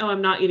 I'm like, oh,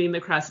 I'm not eating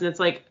the crust. And it's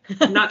like,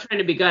 I'm not trying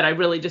to be good. I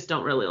really just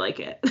don't really like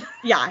it.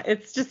 Yeah,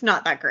 it's just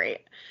not that great.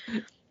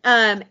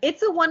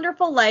 It's a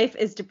Wonderful Life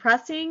is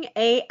depressing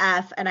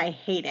AF, and I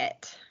hate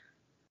it.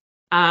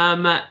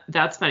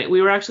 That's funny.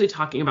 We were actually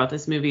talking about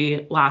this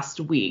movie last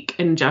week,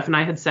 and Jeff and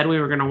I had said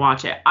we were going to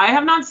watch it. I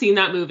have not seen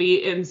that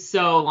movie in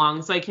so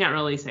long, so I can't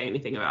really say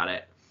anything about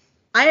it.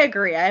 I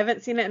agree. I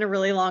haven't seen it in a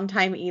really long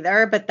time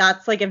either, but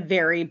that's like a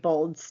very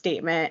bold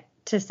statement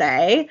to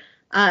say.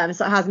 So it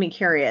has me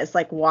curious,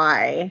 like,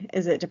 why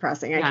is it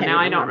depressing?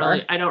 I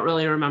don't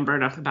really remember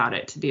enough about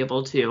it to be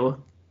able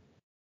to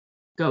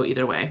go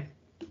either way.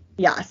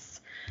 Yes.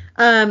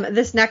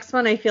 This next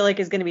one I feel like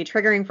is going to be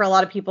triggering for a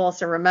lot of people.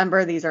 So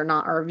remember, these are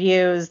not our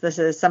views. This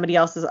is somebody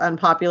else's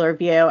unpopular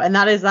view. And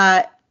that is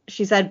that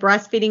she said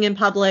breastfeeding in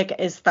public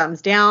is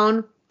thumbs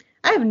down.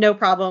 I have no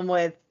problem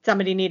with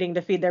somebody needing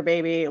to feed their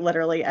baby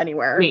literally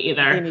anywhere. Me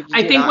either.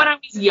 I think when I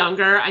was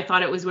younger, I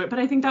thought it was weird, but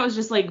I think that was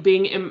just like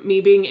being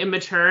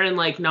immature and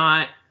like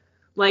not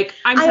like,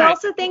 I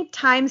also think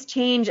times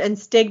change and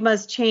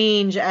stigmas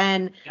change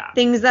and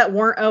things that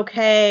weren't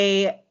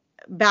okay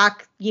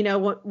back,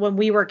 when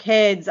we were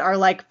kids are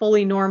like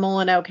fully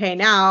normal and okay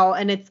now.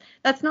 And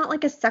that's not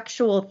like a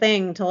sexual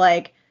thing to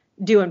like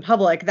do in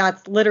public.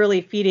 That's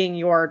literally feeding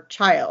your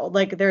child.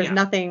 Like there's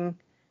nothing,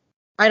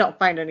 I don't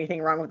find anything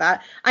wrong with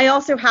that. I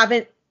also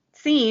haven't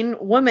seen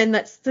women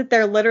that sit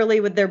there literally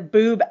with their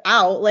boob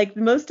out. Like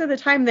most of the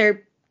time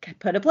they're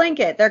put a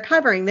blanket, they're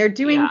covering, they're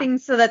doing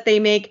things so that they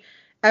make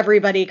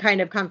everybody kind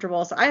of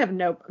comfortable. So I have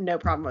no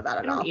problem with that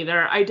at all.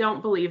 Either. I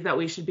don't believe that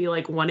we should be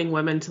like wanting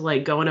women to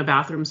like go in a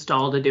bathroom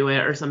stall to do it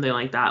or something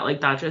like that. Like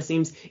that just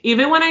seems,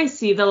 even when I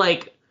see the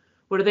like,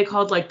 what are they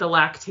called? Like the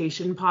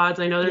lactation pods.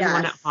 I know there's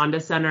one at Honda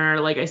Center.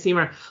 Like I see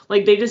them,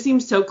 like they just seem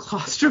so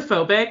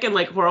claustrophobic and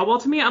like horrible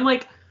to me. I'm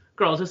like,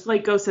 girl, just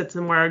like go sit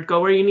somewhere,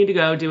 go where you need to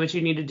go, do what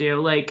you need to do.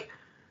 Like,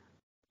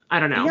 I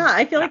don't know. Yeah,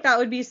 I feel like that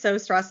would be so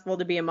stressful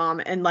to be a mom.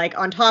 And like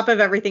on top of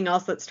everything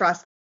else that's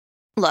stressful.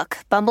 Look,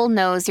 Bumble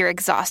knows you're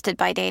exhausted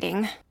by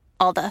dating.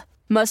 All the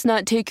must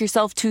not take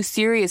yourself too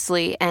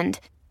seriously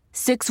and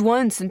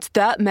 6'1" since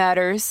that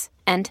matters.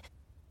 And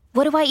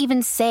what do I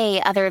even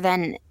say other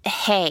than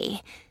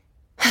hey?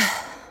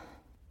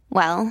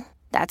 Well,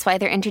 that's why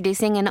they're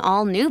introducing an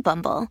all-new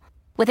Bumble.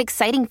 With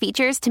exciting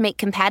features to make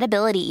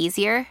compatibility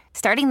easier,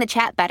 starting the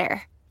chat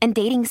better, and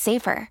dating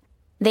safer.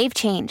 They've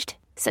changed,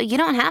 so you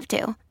don't have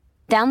to.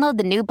 Download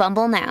the new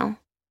Bumble now.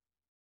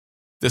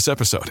 This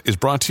episode is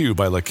brought to you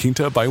by La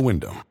Quinta by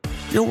Wyndham.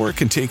 Your work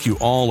can take you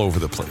all over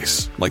the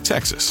place, like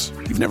Texas.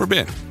 You've never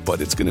been,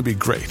 but it's going to be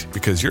great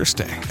because you're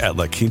staying at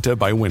La Quinta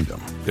by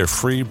Wyndham. Their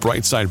free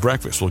Bright Side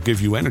breakfast will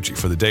give you energy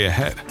for the day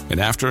ahead. And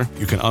after,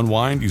 you can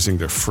unwind using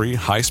their free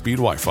high-speed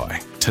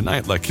Wi-Fi.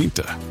 Tonight, La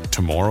Quinta.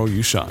 Tomorrow,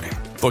 you shine.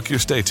 Book your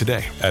stay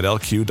today at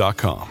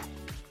lq.com.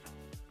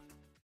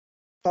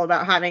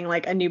 About having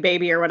like a new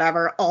baby or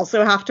whatever,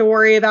 also have to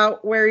worry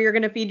about where you're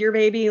going to feed your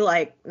baby.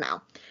 Like,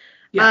 no.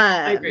 Yeah,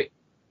 I agree.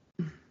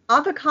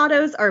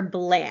 Avocados are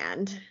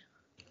bland.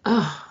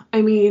 Oh,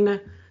 I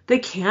mean, They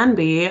can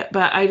be,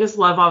 but I just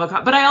love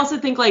avocado. But I also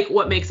think like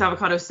what makes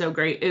avocado so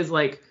great is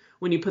like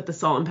when you put the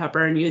salt and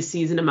pepper and you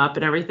season them up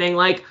and everything.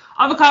 Like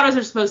avocados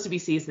are supposed to be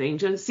seasoned,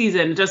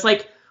 just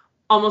like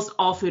almost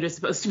all food is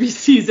supposed to be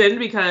seasoned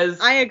because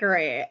I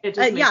agree.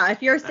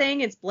 If you're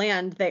saying it's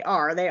bland, they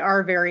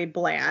are very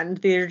bland.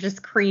 They're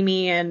just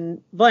creamy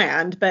and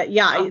bland. But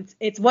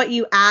it's what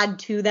you add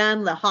to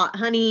them, the hot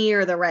honey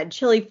or the red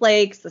chili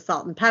flakes, the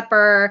salt and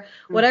pepper,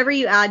 whatever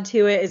you add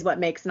to it is what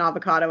makes an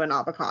avocado an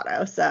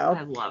avocado. So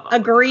I love avocado.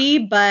 Agree,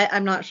 but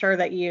I'm not sure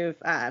that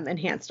you've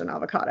enhanced an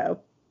avocado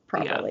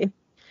properly. Yeah.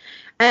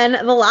 And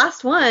the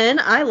last one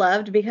I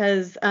loved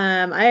because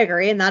I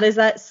agree, and that is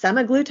that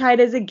semaglutide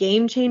is a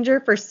game changer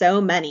for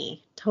so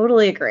many.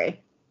 Totally agree.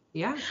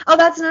 Yeah. Oh,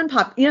 that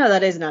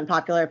is an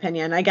unpopular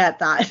opinion. I get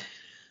that.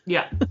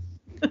 Yeah.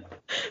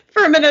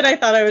 For a minute, I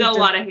thought I was still a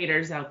lot of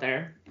haters out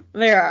there.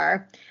 There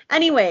are.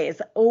 Anyways,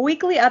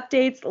 weekly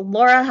updates.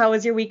 Laura, how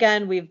was your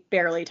weekend? We've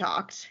barely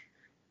talked.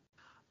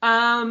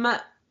 I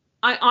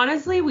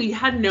honestly, we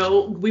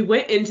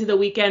went into the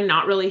weekend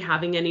not really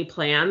having any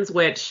plans,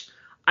 which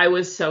I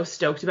was so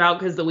stoked about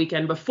because the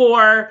weekend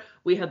before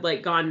we had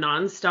like gone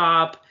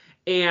nonstop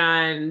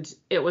and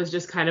it was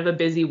just kind of a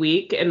busy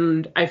week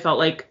and I felt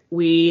like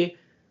we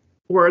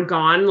were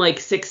gone like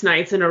 6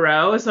 nights in a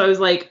row. So I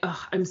was like,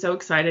 I'm so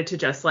excited to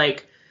just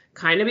like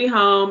kind of be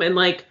home and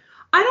like,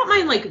 I don't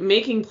mind like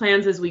making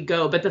plans as we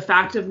go, but the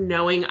fact of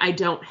knowing I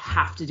don't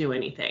have to do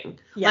anything.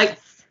 Yes. Like,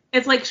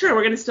 it's like, sure,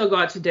 we're going to still go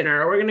out to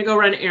dinner or we're going to go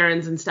run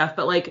errands and stuff.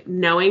 But like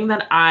knowing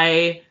that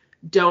I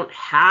don't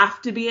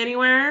have to be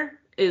anywhere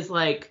is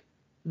like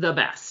the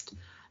best.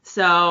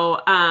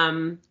 So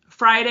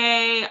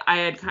Friday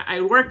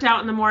I worked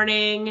out in the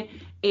morning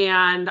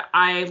and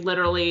I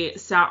literally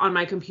sat on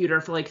my computer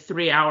for like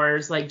 3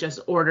 hours, like just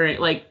ordering,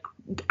 like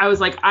I was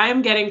like,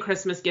 I'm getting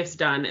Christmas gifts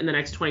done in the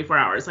next 24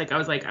 hours. Like I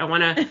was like,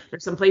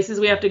 there's some places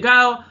we have to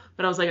go,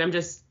 but I was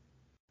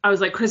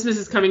like, Christmas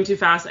is coming too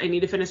fast. I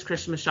need to finish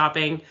Christmas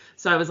shopping.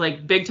 So I was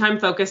like big time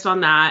focused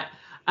on that.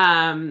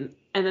 And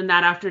then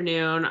that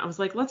afternoon I was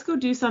like, let's go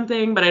do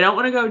something, but I don't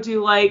want to go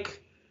do like,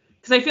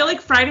 because I feel like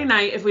Friday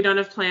night, if we don't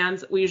have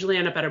plans, we usually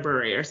end up at a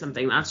brewery or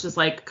something. That's just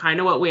like kind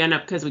of what we end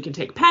up because we can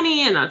take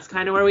Penny and that's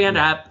kind of where we end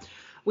up.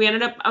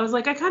 I was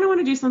like, I kind of want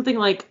to do something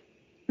like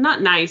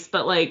not nice,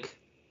 but like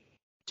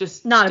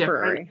just not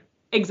different. A brewery.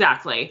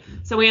 Exactly.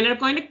 So we ended up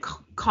going to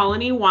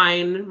Colony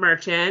Wine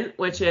Merchant,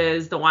 which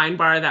is the wine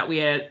bar that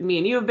me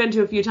and you have been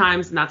to a few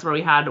times. And that's where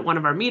we had one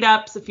of our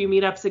meetups a few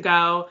meetups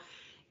ago.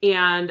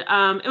 And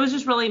it was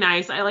just really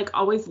nice. I like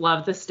always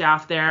loved the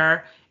staff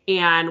there.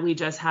 And we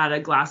just had a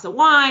glass of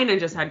wine and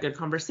just had good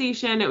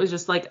conversation. It was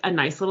just like a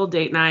nice little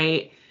date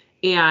night.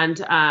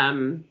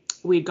 And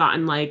we'd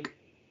gotten like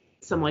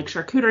some like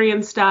charcuterie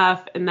and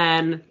stuff. And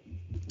then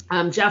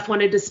Jeff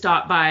wanted to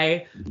stop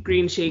by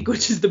Green Sheik,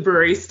 which is the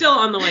brewery, still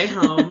on the way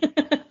home.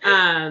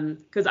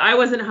 Because I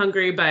wasn't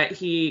hungry, but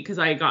because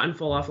I had gotten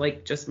full off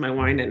like just my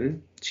wine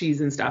and cheese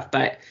and stuff,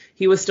 but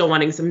he was still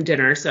wanting some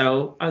dinner.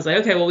 So I was like,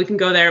 okay, well, we can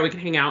go there, we can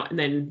hang out, and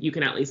then you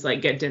can at least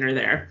like get dinner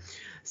there.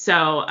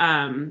 So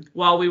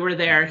while we were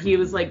there, he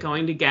was like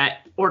going to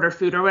order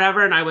food or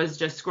whatever. And I was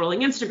just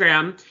scrolling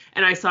Instagram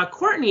and I saw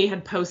Courtney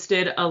had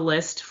posted a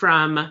list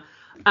from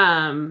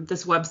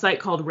this website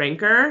called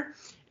Ranker.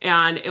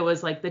 And it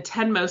was like the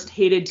 10 most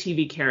hated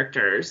TV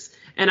characters.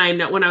 And I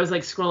know when I was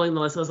like scrolling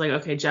the list, I was like,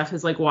 okay, Jeff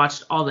has like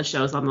watched all the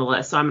shows on the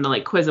list. So I'm going to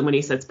like quiz him when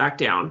he sits back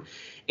down.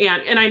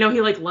 And I know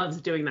he like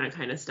loves doing that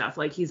kind of stuff.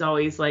 Like he's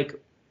always like,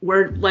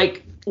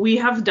 we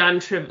have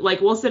done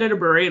like we'll sit at a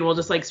brewery and we'll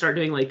just like start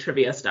doing like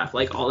trivia stuff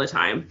like all the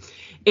time.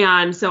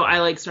 And so I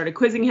like started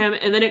quizzing him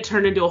and then it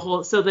turned into a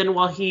whole, so then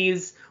when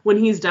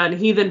he's done,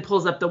 he then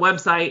pulls up the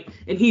website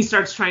and he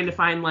starts trying to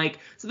find like,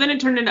 so then it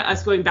turned into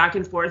us going back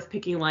and forth,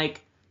 picking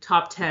like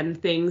top 10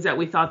 things that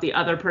we thought the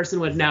other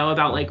person would know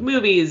about like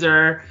movies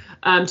or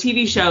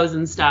TV shows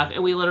and stuff.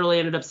 And we literally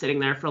ended up sitting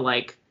there for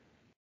like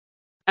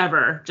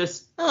ever,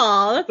 just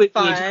that's with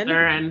fun. Each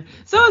other. And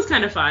so it was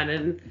kind of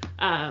fun.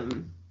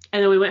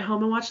 And then we went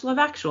home and watched Love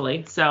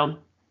Actually. So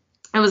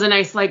it was a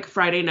nice like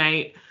Friday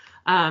night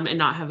and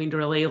not having to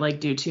really like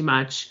do too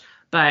much.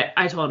 But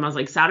I told him, I was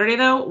like, Saturday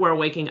though, we're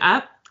waking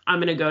up. I'm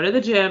going to go to the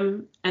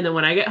gym. And then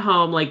when I get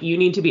home, like you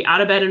need to be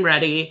out of bed and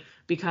ready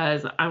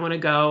because I want to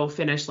go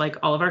finish like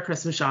all of our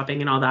Christmas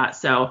shopping and all that.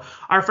 So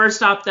our first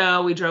stop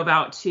though, we drove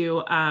out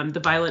to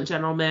the Violent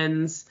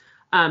Gentleman's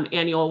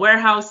annual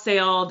warehouse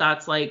sale.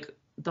 That's like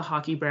the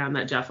hockey brand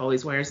that Jeff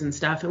always wears and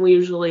stuff. And we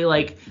usually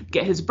like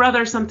get his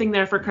brother something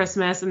there for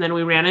Christmas. And then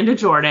we ran into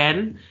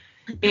Jordan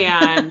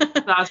and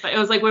it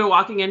was like, we were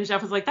walking in and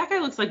Jeff was like, that guy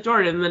looks like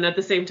Jordan. And then at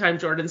the same time,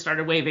 Jordan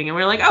started waving and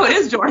we were like, oh, it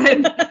is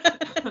Jordan.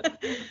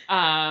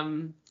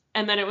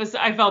 And then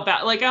I felt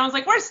bad. Like, I was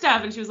like, where's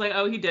Steph? And she was like,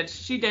 oh,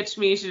 she ditched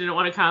me. She didn't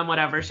want to come,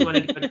 whatever. She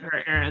wanted to go to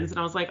her errands. And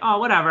I was like, oh,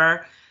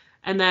 whatever.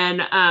 And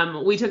then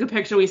we took a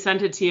picture, we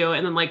sent it to you.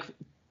 And then like,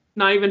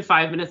 not even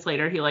 5 minutes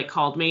later, he like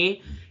called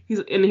me. He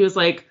was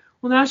like,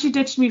 well, now she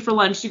ditched me for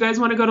lunch. Do you guys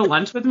want to go to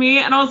lunch with me?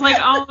 And I was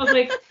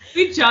like,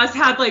 we just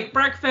had like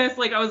breakfast.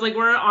 Like, I was like,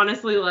 we're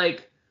honestly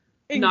like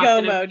in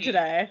go mode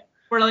today.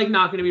 we're like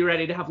not going to be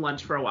ready to have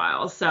lunch for a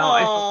while. So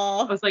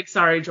I was like,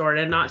 sorry,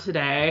 Jordan, not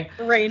today.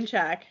 Rain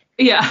check.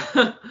 Yeah.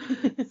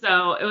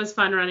 So it was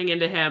fun running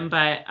into him.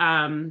 But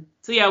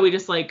so yeah, we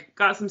just like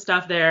got some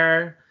stuff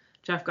there.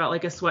 Jeff got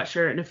like a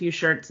sweatshirt and a few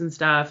shirts and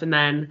stuff. And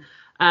then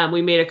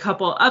we made a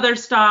couple other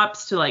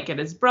stops to like get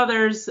his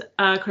brother's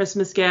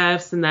Christmas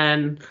gifts. And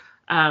then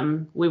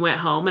we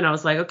went home and I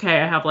was like, okay,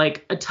 I have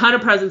like a ton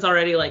of presents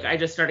already. Like I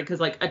just started because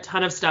like a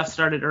ton of stuff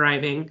started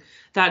arriving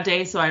that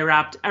day. So I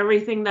wrapped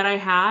everything that I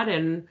had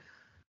and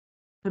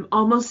I'm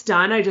almost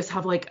done. I just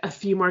have like a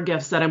few more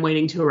gifts that I'm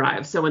waiting to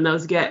arrive. So when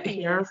those get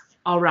here,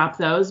 I'll wrap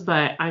those,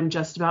 but I'm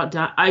just about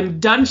done. I'm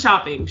done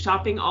shopping.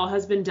 Shopping all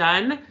has been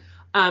done.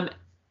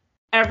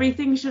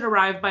 Everything should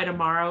arrive by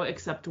tomorrow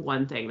except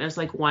one thing. There's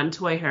like one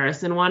toy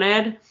Harrison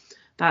wanted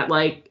that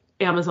like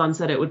Amazon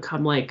said it would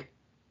come like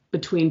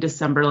between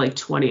December like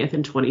 20th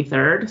and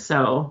 23rd.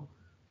 So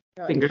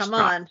fingers crossed.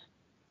 Come on.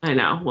 I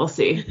know. We'll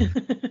see.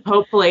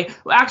 Hopefully.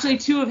 Well, actually,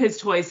 2 of his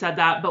toys said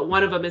that, but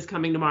one of them is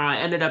coming tomorrow. I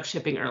ended up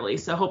shipping early.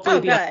 So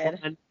hopefully the other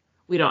one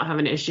we don't have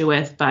an issue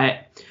with.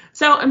 But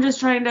so I'm just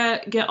trying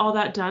to get all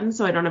that done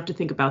so I don't have to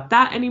think about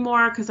that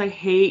anymore because I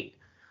hate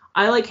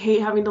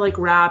having to like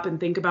wrap and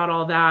think about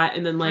all that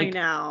and then like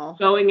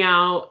going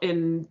out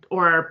and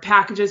or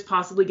packages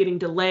possibly getting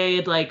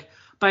delayed. Like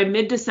by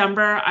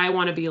mid-December, I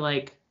want to be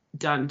like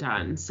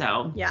done.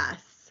 So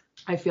yes,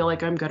 I feel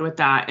like I'm good with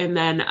that. And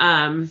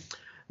then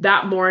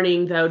that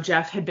morning, though,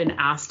 Jeff had been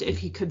asked if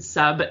he could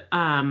sub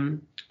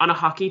on a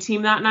hockey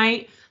team that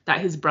night that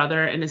his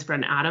brother and his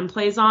friend Adam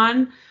plays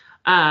on.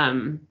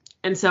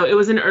 And so it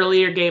was an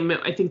earlier game.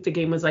 I think the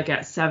game was like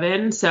at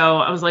 7. So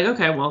I was like,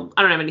 okay, well,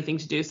 I don't have anything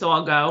to do, so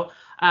I'll go.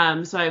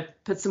 So I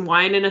put some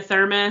wine in a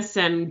thermos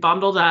and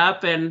bundled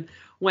up and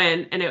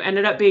went, and it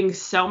ended up being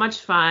so much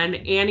fun.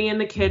 Annie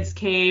and the kids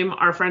came.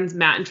 Our friends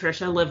Matt and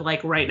Trisha live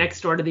like right next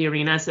door to the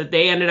arena, so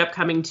they ended up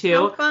coming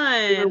too. How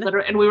fun.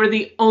 And we were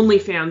the only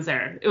fans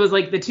there. It was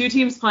like the 2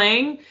 teams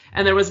playing,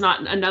 and there was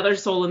not another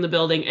soul in the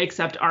building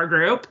except our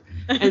group.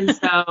 And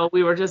so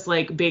we were just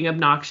like being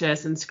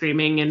obnoxious and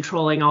screaming and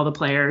trolling all the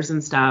players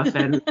and stuff.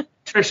 And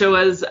Trisha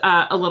was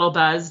a little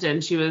buzzed,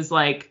 and she was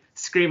like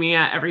screaming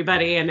at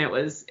everybody, and it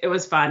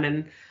was fun.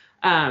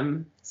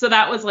 And so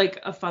that was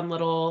like a fun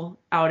little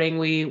outing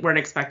we weren't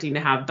expecting to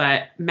have.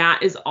 But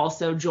Matt is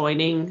also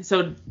joining.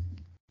 So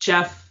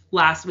Jeff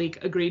last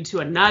week agreed to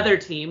another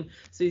team.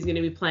 So he's going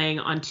to be playing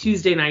on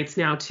Tuesday nights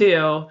now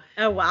too.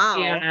 Oh, wow.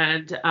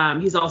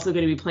 And he's also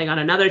going to be playing on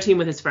another team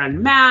with his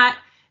friend Matt.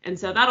 And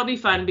so that'll be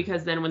fun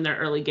because then when they're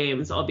early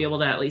games, I'll be able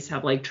to at least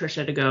have like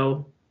Trisha to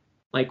go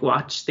like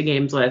watch the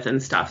games with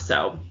and stuff.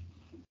 So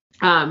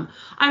I'm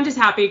just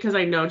happy because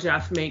I know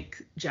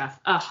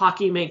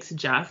hockey makes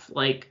Jeff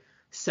like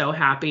so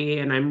happy,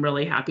 and I'm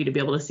really happy to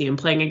be able to see him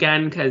playing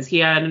again because he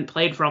hadn't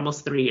played for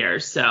almost 3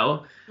 years.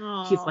 So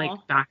he's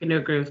like back into a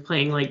groove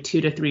playing like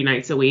 2 to 3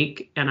 nights a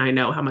week, and I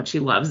know how much he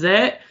loves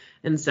it.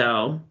 And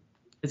so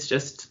it's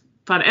just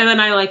fun. And then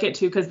I like it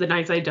too because the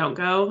nights I don't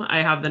go,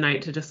 I have the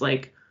night to just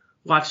like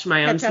watch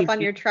my own catch up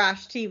on your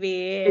trash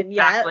TV and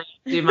exactly,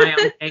 do my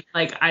own thing.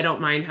 Like I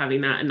don't mind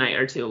having that a night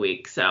or 2 a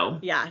week. So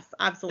yes,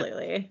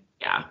 absolutely.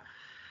 Yeah.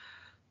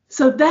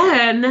 So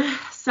then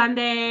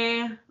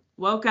Sunday,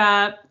 woke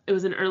up. It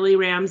was an early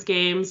Rams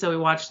game, so we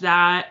watched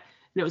that.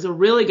 And it was a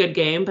really good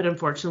game, but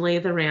unfortunately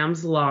the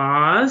Rams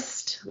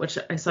lost, which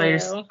I saw your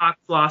Seahawks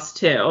lost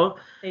too.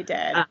 They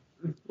did.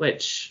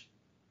 Which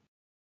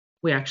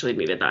we actually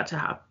needed that to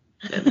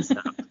happen. So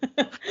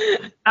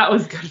that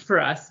was good for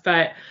us.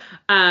 But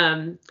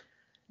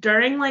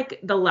during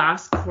like the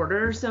last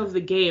quarter or so of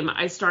the game,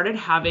 I started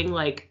having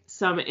like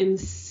some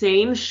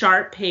insane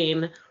sharp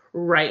pain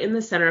right in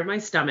the center of my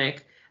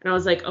stomach. And I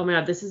was like, oh my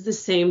God, this is the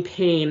same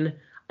pain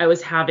I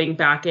was having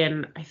back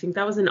in, I think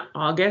that was in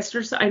August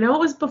or so. I know it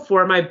was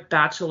before my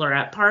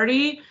bachelorette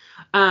party,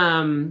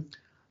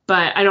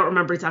 but I don't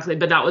remember exactly.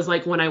 But that was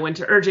like when I went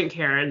to urgent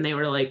care and they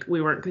were like,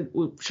 we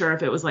weren't sure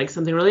if it was like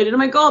something related to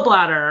my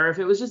gallbladder or if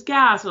it was just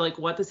gas or like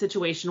what the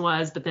situation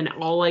was. But then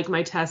all like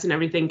my tests and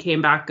everything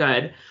came back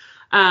good.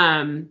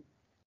 And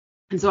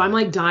so I'm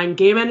like dying.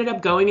 Game ended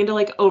up going into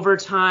like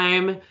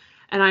overtime.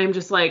 And I'm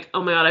just like,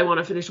 oh my God, I want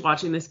to finish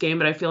watching this game,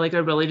 but I feel like I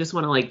really just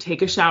want to like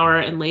take a shower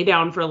and lay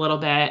down for a little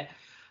bit.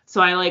 So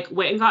I like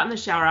went and got in the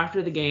shower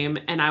after the game,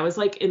 and I was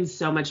like in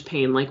so much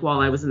pain like while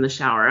I was in the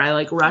shower. I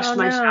like rushed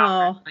my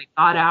shower, like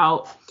got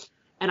out,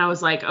 and I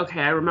was like,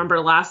 okay, I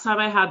remember last time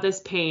I had this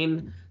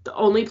pain, the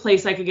only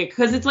place I could get,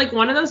 because it's like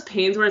one of those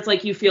pains where it's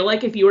like you feel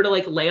like if you were to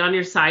like lay on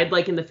your side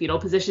like in the fetal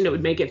position, it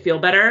would make it feel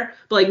better,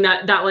 but like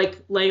not that like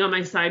laying on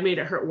my side made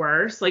it hurt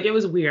worse. Like it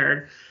was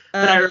weird.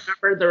 But I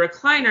remember the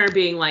recliner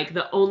being like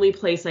the only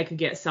place I could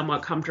get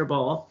somewhat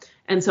comfortable.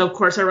 And so, of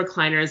course, our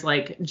recliner is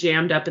like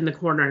jammed up in the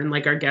corner in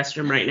like our guest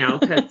room right now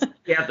because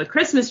we have the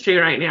Christmas tree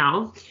right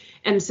now.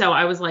 And so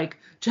I was like,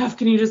 Jeff,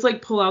 can you just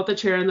like pull out the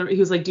chair? And he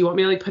was like, do you want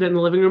me to like put it in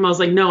the living room? I was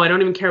like, no, I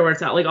don't even care where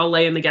it's at. Like, I'll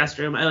lay in the guest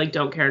room. I like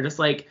don't care. Just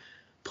like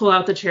pull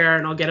out the chair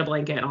and I'll get a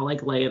blanket and I'll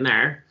like lay in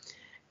there.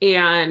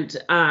 And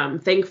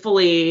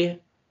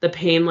thankfully, the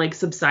pain like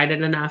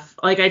subsided enough.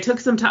 Like I took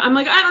some time. I'm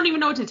like, I don't even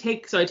know what to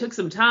take. So I took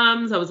some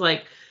Tums. I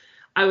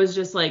was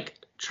just like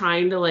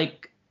trying to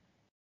like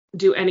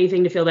do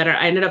anything to feel better.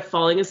 I ended up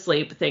falling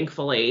asleep,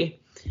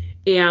 thankfully.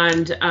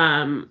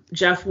 And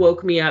Jeff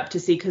woke me up to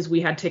see, because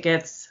we had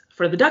tickets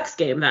for the Ducks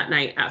game that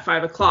night at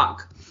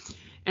 5:00.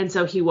 And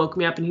so he woke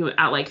me up and he was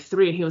at like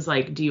 3 and he was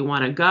like, do you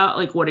want to go?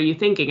 Like, what are you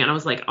thinking? And I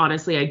was like,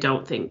 honestly, I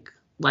don't think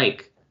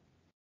like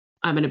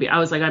I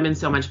was like, I'm in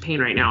so much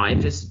pain right now. I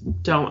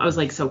just don't. I was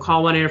like, so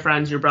call one of your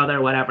friends, your brother,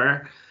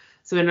 whatever.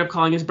 So I ended up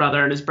calling his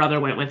brother, and his brother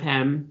went with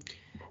him.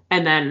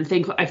 And then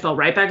I fell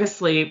right back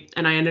asleep,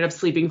 and I ended up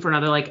sleeping for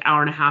another like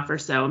hour and a half or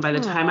so. And by the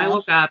time I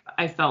woke up,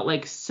 I felt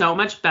like so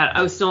much better.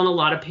 I was still in a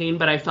lot of pain,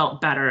 but I felt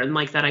better and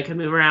like that I could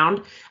move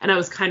around, and I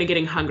was kind of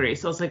getting hungry.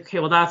 So I was like, okay,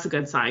 well, that's a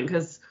good sign,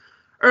 because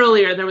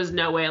earlier there was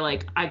no way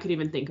like I could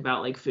even think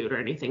about like food or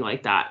anything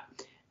like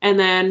that. And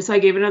then so I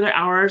gave it another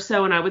hour or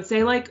so, and I would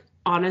say like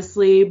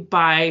honestly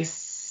by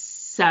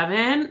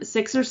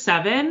 6 or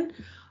 7,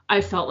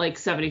 I felt like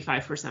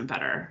 75%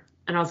 better.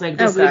 And I was like,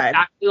 this is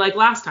exactly like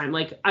last time.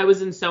 Like I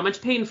was in so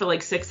much pain for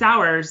like 6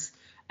 hours,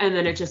 and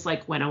then it just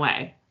like went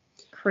away.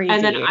 Crazy.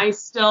 And then I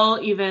still,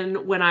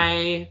 even when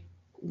I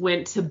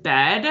went to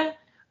bed,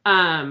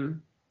 I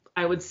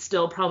would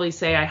still probably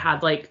say I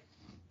had like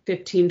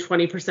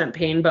 15-20%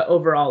 pain, but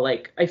overall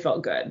like I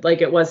felt good.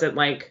 Like it wasn't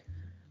like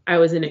I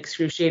was in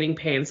excruciating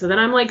pain. So then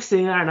I'm like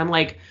sitting there and I'm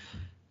like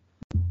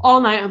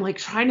all night, I'm like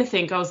trying to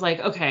think. I was like,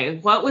 okay,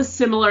 what was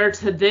similar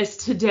to this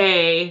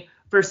today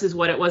versus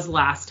what it was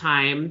last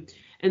time?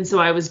 And so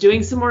I was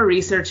doing some more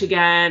research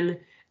again,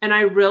 and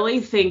I really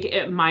think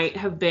it might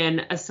have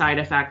been a side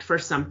effect for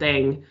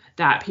something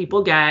that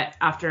people get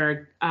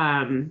after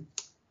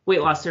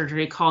weight loss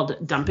surgery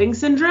called dumping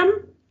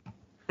syndrome.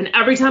 And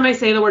every time I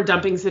say the word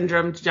dumping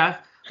syndrome, Jeff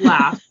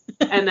laughs,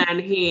 and then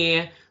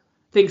he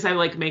thinks I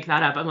like make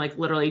that up. I'm like,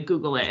 literally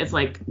Google it. It's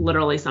like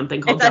literally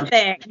something called dumping.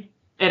 Thing.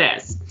 It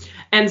is.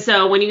 And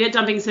so when you get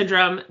dumping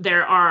syndrome,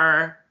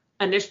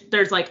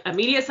 there's like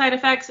immediate side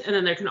effects, and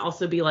then there can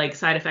also be like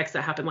side effects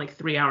that happen like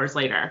 3 hours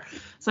later.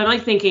 So I'm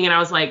like thinking, and I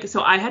was like,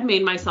 so I had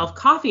made myself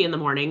coffee in the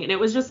morning, and it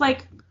was just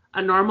like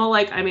a normal,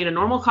 like I made a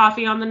normal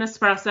coffee on the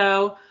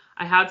Nespresso.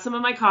 I had some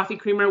of my coffee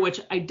creamer, which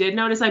I did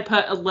notice I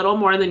put a little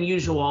more than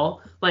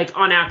usual, like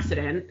on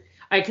accident.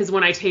 Because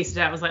when I tasted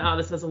it, I was like, oh,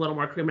 this has a little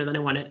more creamer than I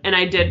wanted. And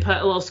I did put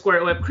a little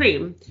squirt of whipped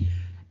cream.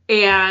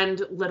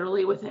 And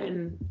literally I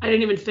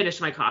didn't even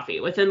finish my coffee.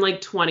 Within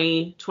like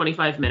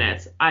 20-25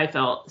 minutes, I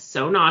felt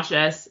so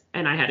nauseous,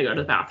 and I had to go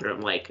to the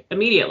bathroom like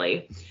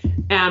immediately.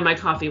 And my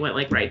coffee went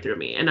like right through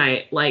me. And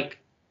I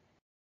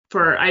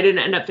didn't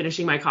end up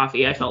finishing my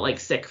coffee. I felt like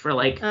sick for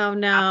like oh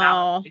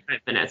no 25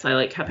 minutes. I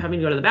like kept having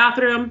to go to the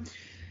bathroom.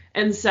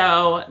 And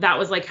so that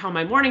was like how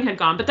my morning had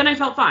gone. But then I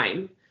felt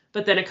fine.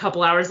 But then a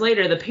couple hours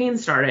later, the pain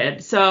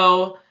started.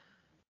 So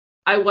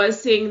I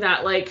was seeing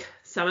that like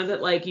some of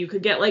it, like you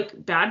could get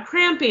like bad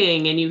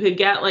cramping, and you could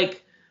get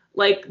like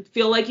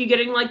feel like you're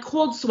getting like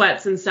cold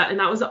sweats and stuff. And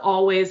that was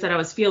always that I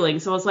was feeling.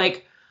 So I was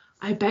like,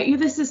 I bet you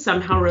this is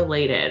somehow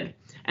related.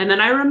 And then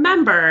I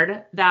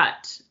remembered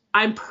that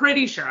I'm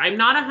pretty sure, I'm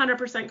not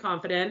 100%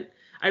 confident.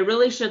 I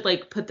really should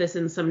like put this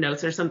in some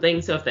notes or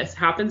something. So if this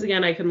happens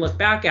again, I can look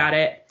back at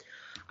it.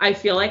 I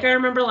feel like I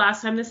remember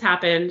last time this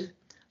happened,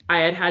 I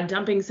had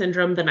dumping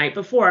syndrome the night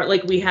before.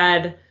 Like we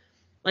had,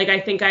 like, I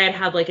think I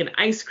had like an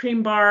ice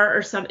cream bar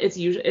or something.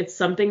 It's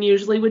something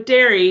usually with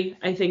dairy,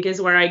 I think,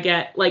 is where I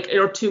get like,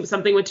 or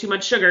something with too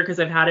much sugar, because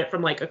I've had it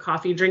from like a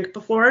coffee drink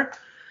before.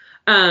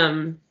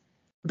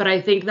 But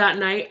I think that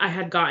night I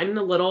had gotten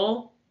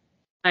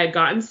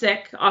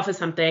sick off of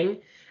something.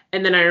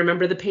 And then I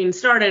remember the pain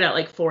started at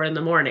like 4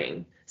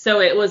 a.m.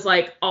 So it was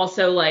like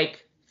also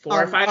like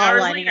 4 or 5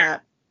 hours later.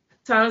 Up.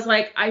 So I was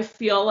like, I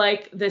feel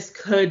like this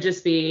could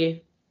just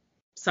be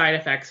side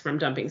effects from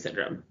dumping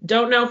syndrome.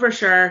 Don't know for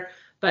sure,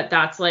 but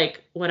that's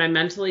like what I'm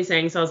mentally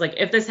saying. So I was like,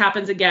 if this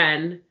happens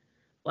again,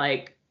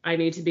 like I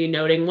need to be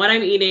noting what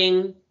I'm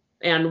eating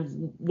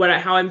and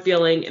how I'm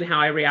feeling and how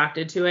I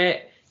reacted to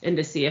it, and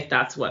to see if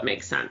that's what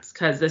makes sense.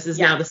 Because this is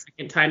now the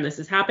second time this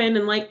has happened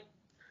in like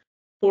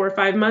 4 or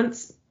 5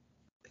 months.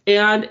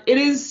 And it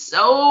is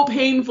so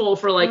painful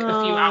for like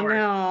a few hours.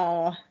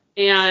 No.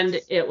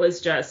 And it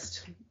was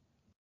just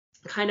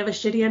kind of a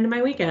shitty end to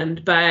my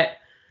weekend. But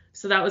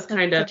so that was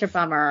kind of such a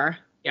bummer.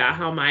 Yeah,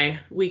 how my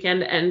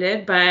weekend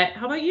ended. But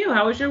how about you?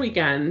 How was your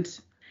weekend?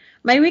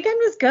 My weekend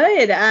was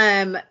good.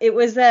 It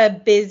was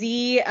a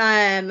busy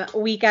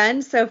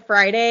weekend. So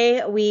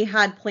Friday we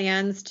had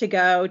plans to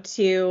go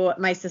to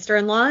my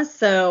sister-in-law's,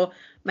 so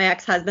my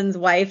ex-husband's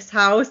wife's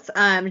house.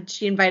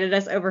 She invited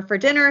us over for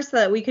dinner so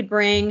that we could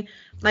bring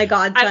my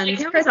godson's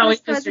Christmas always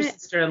present. Your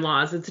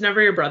sister-in-law's. It's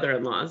never your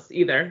brother-in-law's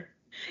either.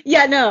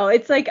 Yeah, no,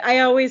 it's like I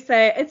always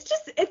say,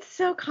 it's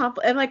so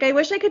complicated. I'm like, I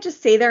wish I could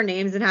just say their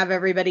names and have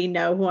everybody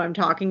know who I'm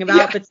talking about.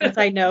 Yeah. But since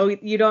I know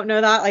you don't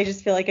know that, I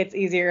just feel like it's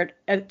easier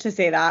to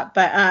say that.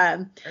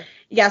 But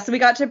yeah, so we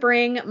got to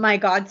bring my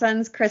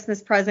godson's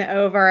Christmas present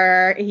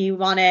over. He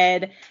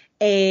wanted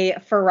a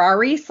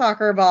Ferrari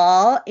soccer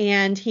ball,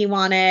 and he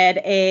wanted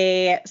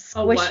a squishy.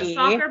 A what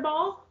soccer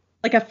ball?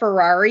 Like a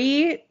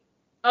Ferrari.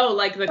 Oh,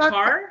 like the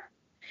car?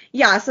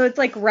 Yeah, so it's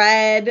like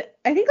red.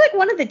 I think like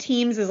one of the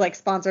teams is like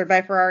sponsored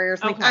by Ferrari or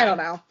something. Okay. I don't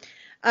know.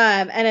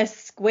 And a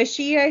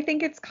squishy, I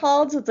think it's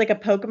called. So it's like a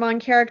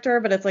Pokemon character,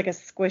 but it's like a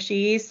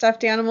squishy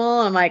stuffed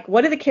animal. I'm like,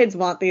 what do the kids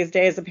want these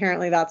days?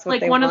 Apparently that's what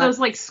like they want. want. Like one of those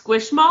like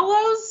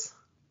Squishmallows?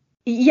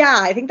 Yeah,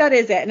 I think that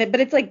is it. But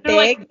it's like They're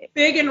big. Like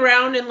big and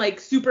round and like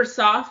super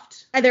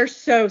soft. And they're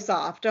so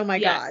soft. Oh my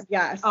God.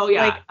 Yes. Oh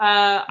yeah. Like,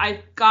 I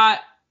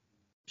got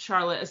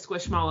Charlotte a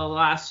Squishmallow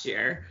last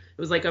year.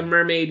 It was like a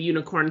mermaid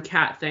unicorn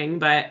cat thing,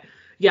 but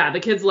yeah, the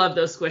kids love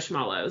those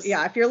Squishmallows.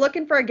 Yeah, if you're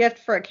looking for a gift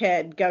for a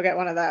kid, go get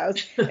one of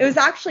those. It was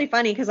actually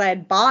funny because I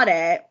had bought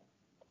it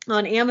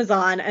on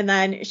Amazon, and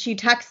then she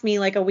texts me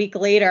like a week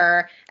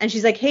later, and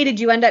she's like, hey, did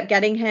you end up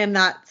getting him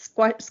that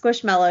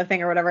Squishmallow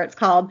thing or whatever it's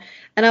called?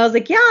 And I was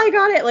like, yeah, I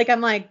got it. Like,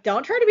 I'm like,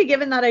 don't try to be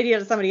giving that idea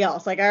to somebody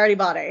else. Like, I already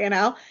bought it, you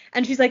know?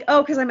 And she's like,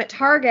 oh, because I'm at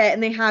Target,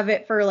 and they have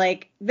it for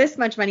like this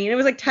much money. And it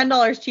was like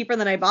 $10 cheaper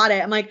than I bought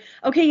it. I'm like,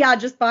 okay, yeah,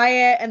 just buy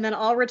it, and then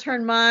I'll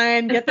return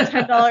mine, get the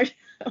 $10.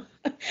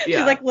 She's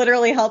like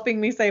literally helping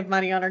me save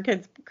money on her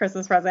kid's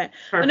Christmas present.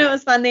 But no, it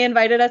was fun. They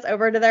invited us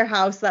over to their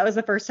house. That was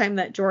the first time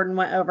that Jordan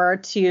went over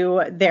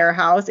to their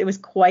house. It was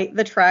quite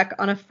the trek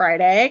on a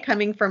Friday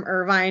coming from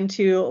Irvine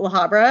to La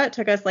Habra. It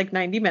took us like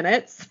 90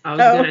 minutes. I was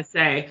going to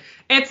say,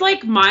 it's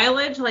like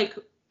mileage, like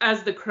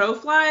as the crow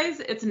flies,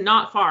 it's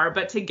not far,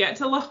 but to get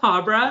to La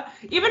Habra,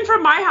 even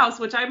from my house,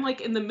 which I'm like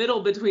in the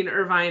middle between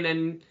Irvine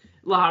and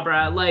La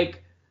Habra,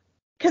 like.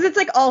 Because it's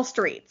like all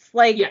streets.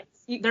 Like. Yes.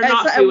 They're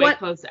not two-way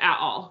close at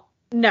all.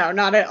 No,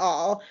 not at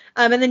all.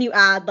 And then you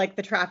add like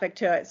the traffic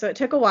to it. So it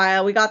took a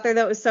while. We got there.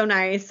 That was so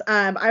nice.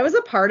 I was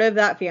a part of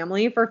that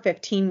family for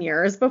 15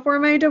 years before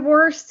my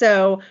divorce.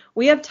 So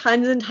we have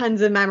tons and tons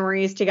of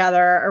memories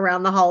together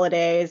around the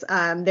holidays.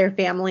 Their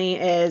family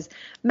is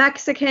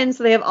Mexican.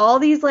 So they have all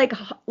these like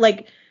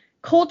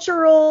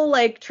cultural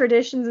like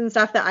traditions and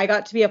stuff that I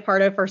got to be a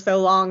part of for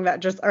so long that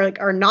just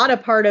are not a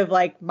part of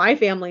like my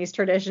family's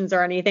traditions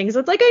or anything. So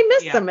it's like I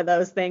miss some of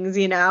those things,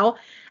 you know.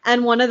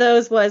 And one of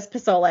those was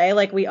pozole.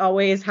 Like we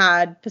always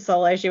had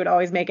pozole. She would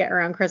always make it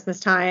around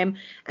Christmas time.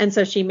 And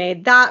so she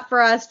made that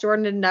for us.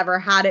 Jordan had never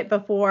had it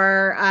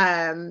before.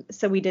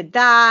 So we did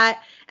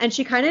that. And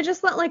she kind of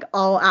just went like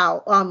all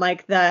out on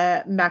like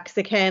the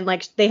Mexican,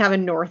 like they have a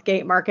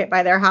Northgate market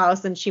by their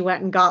house. And she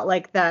went and got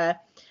like the,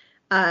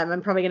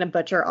 I'm probably going to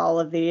butcher all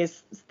of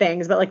these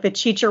things, but like the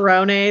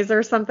chicharrones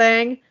or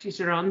something.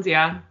 Chicharrones,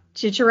 yeah.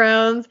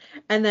 Chicharrones.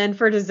 And then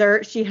for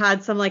dessert, she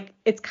had some like,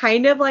 it's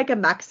kind of like a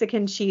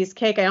Mexican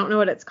cheesecake. I don't know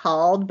what it's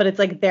called, but it's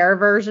like their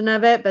version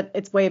of it, but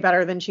it's way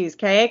better than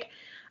cheesecake.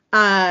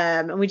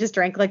 And we just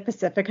drank like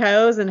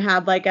Pacificos and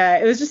had like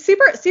it was just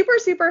super, super,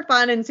 super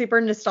fun and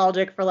super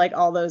nostalgic for like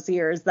all those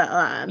years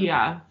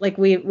that, like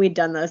we'd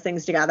done those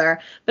things together,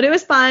 but it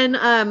was fun.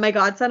 My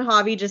godson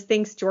Javi just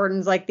thinks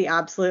Jordan's like the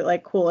absolute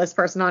like coolest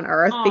person on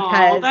earth.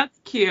 Because that's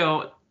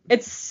cute.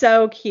 It's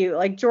so cute.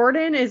 Like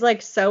Jordan is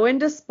like so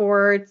into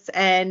sports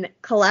and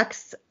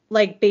collects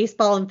like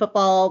baseball and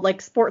football,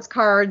 like sports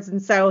cards.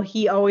 And so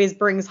he always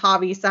brings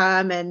Javi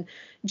some, and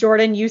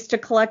Jordan used to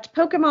collect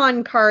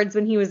Pokemon cards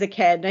when he was a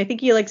kid. And I think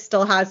he like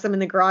still has some in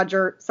the garage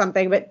or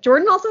something, but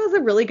Jordan also has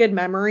a really good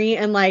memory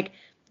and like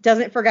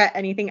doesn't forget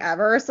anything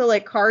ever. So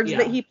like cards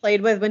that he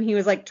played with when he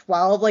was like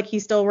 12, like he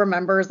still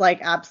remembers like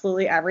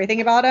absolutely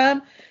everything about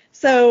him.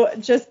 So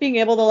just being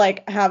able to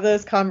like have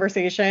those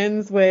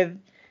conversations with,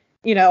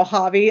 you know,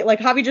 Javi, like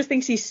Javi just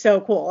thinks he's so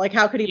cool. Like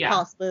how could he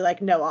possibly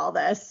like know all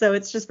this? So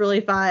it's just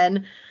really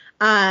fun.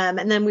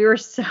 And then we were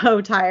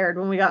so tired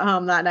when we got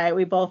home that night.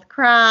 We both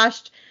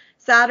crashed.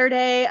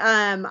 Saturday,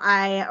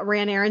 I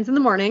ran errands in the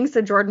morning.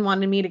 So Jordan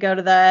wanted me to go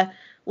to the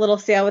little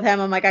sale with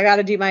him. I'm like, I got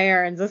to do my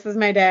errands. This is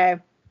my day.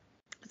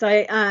 So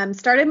I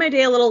started my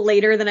day a little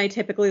later than I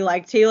typically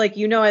like to. Like,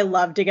 you know, I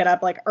love to get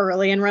up like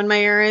early and run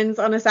my errands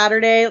on a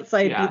Saturday. So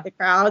I beat the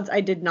crowds.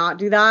 I did not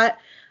do that.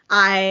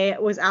 I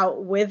was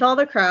out with all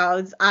the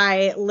crowds.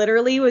 I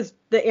literally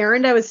the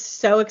errand I was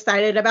so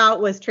excited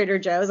about was Trader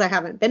Joe's. I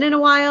haven't been in a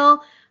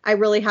while. I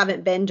really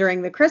haven't been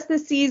during the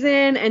Christmas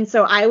season. And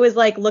so I was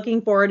like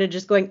looking forward to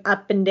just going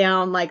up and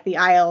down like the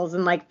aisles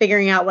and like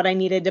figuring out what I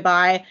needed to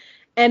buy.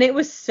 And it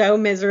was so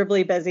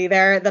miserably busy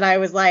there that I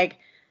was like,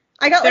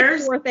 I got like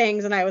 4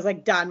 things and I was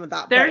like done with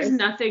that place. There's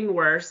nothing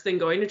worse than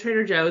going to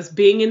Trader Joe's,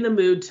 being in the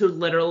mood to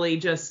literally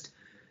just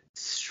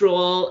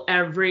stroll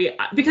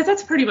because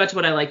that's pretty much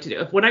what I like to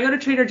do. When I go to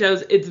Trader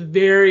Joe's, it's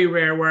very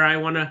rare where I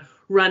want to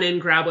run in,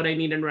 grab what I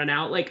need and run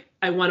out. Like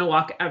I want to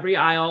walk every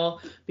aisle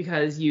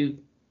because you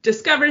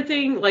discover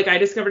I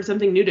discovered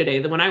something new today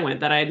when I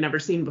went that I had never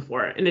seen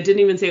before. And it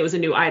didn't even say it was a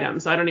new item.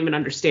 So I don't even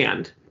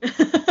understand.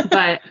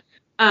 But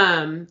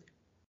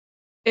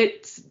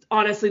it's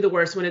honestly the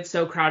worst when it's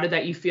so crowded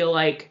that you feel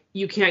like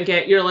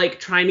you're like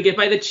trying to get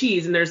by the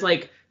cheese and there's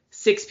like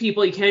 6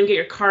 people. You can't get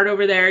your cart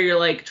over there. You're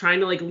like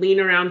trying to like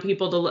lean around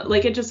people to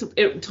like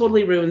it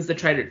totally ruins the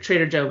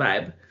Trader Joe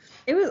vibe.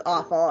 It was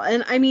awful.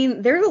 And I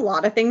mean, there's a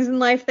lot of things in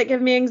life that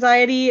give me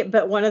anxiety,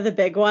 but one of the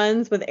big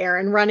ones with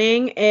Aaron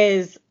running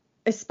is,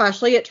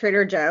 especially at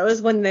Trader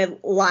Joe's, when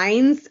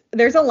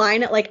there's a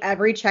line at like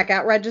every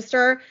checkout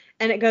register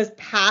and it goes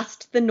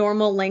past the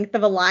normal length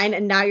of a line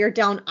and now you're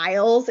down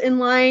aisles in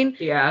line.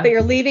 Yeah. But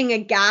you're leaving a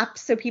gap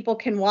so people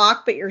can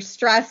walk, but you're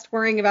stressed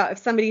worrying about if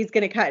somebody's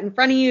going to cut in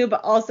front of you,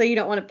 but also you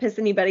don't want to piss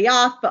anybody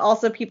off, but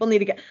also people need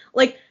to get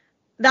like,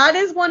 that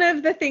is one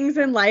of the things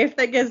in life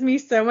that gives me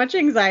so much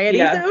anxiety.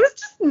 Yeah. So it was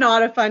just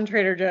not a fun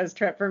Trader Joe's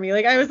trip for me.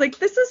 Like, I was like,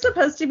 this is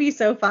supposed to be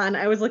so fun.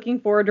 I was looking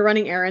forward to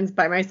running errands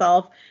by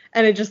myself,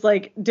 and it just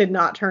like did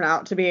not turn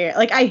out to be.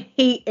 Like, I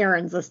hate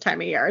errands this time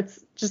of year.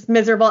 It's just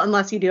miserable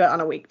unless you do it on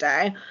a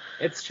weekday.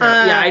 It's true.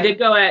 Yeah, I did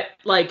go at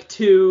like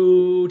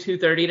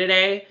 2:30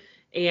 today,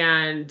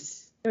 and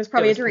it was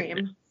probably a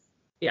dream.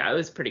 Yeah, it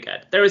was pretty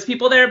good. There was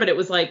people there, but it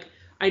was like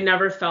I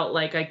never felt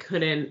like I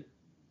couldn't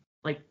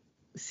like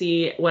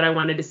see what I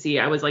wanted to see.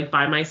 I was like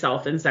by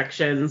myself in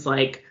sections.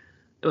 Like,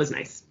 it was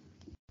nice.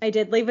 I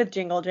did leave with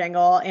Jingle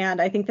Jangle, and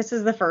I think this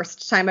is the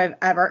first time I've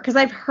ever, because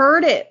I've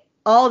heard it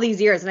all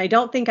these years, and I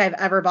don't think I've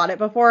ever bought it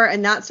before.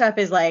 And that stuff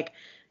is like,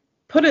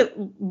 put a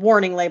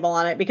warning label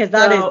on it because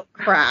that is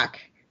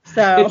crack.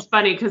 So it's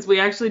funny because we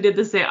actually did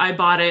the same. I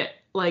bought it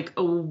like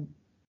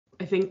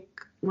I think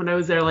when I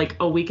was there like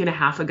a week and a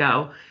half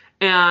ago.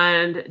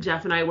 And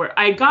Jeff and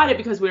I got it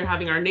because we were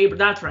having our neighbor.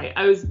 That's right.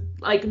 I was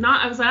like,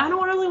 I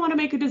don't really want to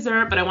make a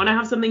dessert, but I want to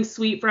have something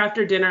sweet for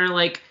after dinner.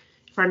 Like,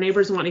 if our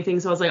neighbors want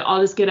anything. So I was like,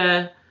 I'll just get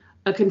a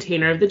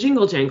container of the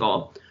Jingle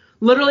Jangle.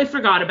 Literally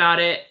forgot about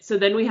it. So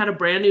then we had a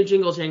brand new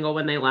Jingle Jangle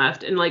when they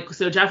left. And like,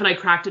 so Jeff and I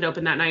cracked it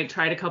open that night,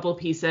 tried a couple of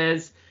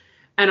pieces.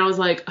 And I was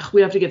like,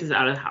 we have to get this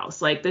out of the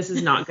house. Like, this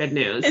is not good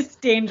news. It's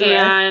dangerous.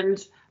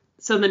 And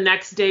so the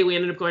next day we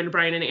ended up going to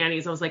Brian and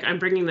Annie's. I was like, I'm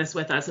bringing this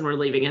with us and we're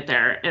leaving it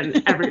there.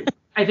 And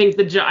I think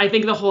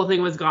the whole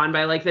thing was gone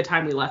by like the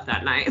time we left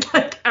that night.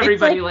 Like,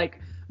 everybody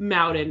like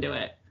mowed into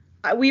it.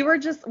 We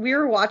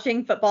were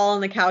watching football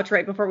on the couch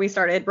right before we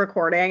started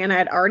recording, and I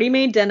had already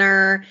made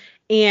dinner,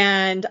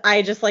 and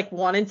I just like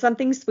wanted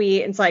something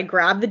sweet. And so I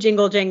grabbed the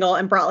Jingle Jangle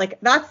and brought, like,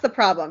 that's the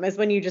problem, is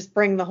when you just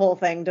bring the whole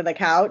thing to the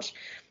couch.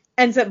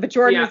 And so, but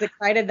Jordan was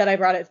excited that I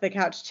brought it to the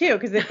couch too,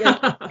 because it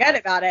forget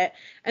about it.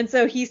 And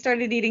so he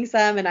started eating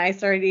some and I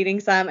started eating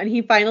some, and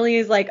he finally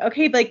is like,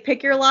 okay, like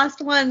pick your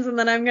last ones and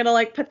then I'm going to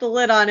like put the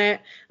lid on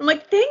it. I'm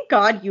like, thank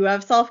God you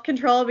have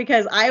self-control,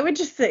 because I would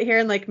just sit here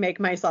and like make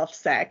myself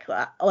sick,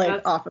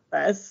 like off of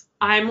this.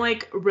 I'm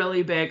like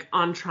really big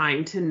on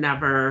trying to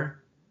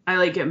never, I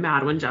like get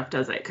mad when Jeff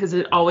does it, because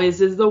it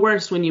always is the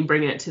worst when you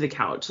bring it to the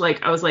couch.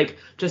 Like, I was like,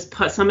 just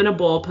put some in a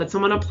bowl, put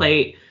some on a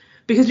plate,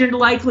 because you're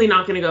likely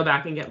not going to go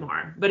back and get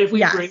more. But if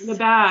we bring the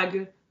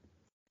bag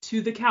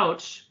to the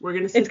couch, we're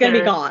going to sit there. It's going to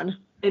be gone.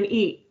 And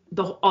eat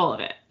all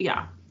of it.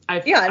 Yeah.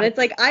 And it's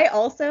like,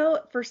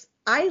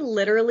 I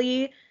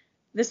literally,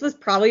 this was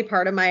probably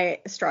part of my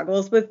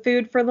struggles with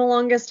food for the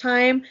longest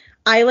time.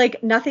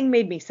 Nothing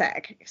made me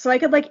sick. So I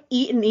could like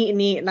eat and eat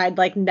and eat and I'd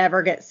like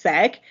never get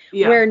sick.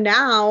 Yeah. Where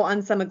now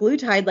on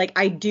semaglutide, like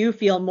I do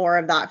feel more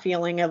of that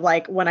feeling of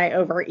like when I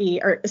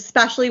overeat, or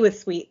especially with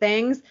sweet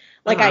things,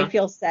 like I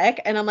feel sick.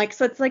 And I'm like,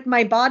 so it's like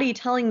my body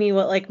telling me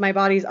what like my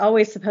body's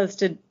always supposed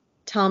to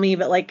tell me,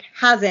 but like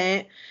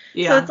hasn't.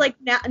 Yeah. So it's like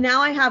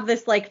now I have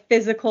this like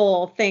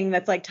physical thing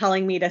that's like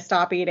telling me to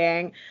stop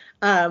eating.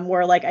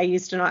 Where like I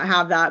used to not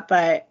have that,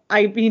 but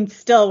I mean,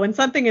 still, when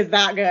something is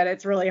that good,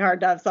 it's really hard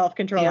to have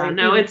self-control. Yeah,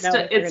 no,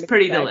 it's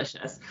pretty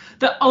delicious.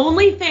 The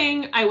only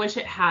thing I wish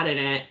it had in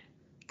it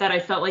that I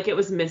felt like it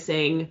was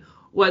missing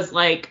was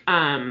like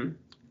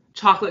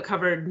chocolate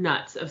covered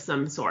nuts of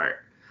some sort.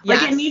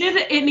 Yes. Like it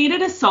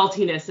needed a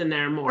saltiness in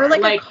there more. Or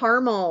like a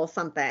caramel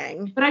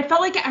something. But I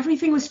felt like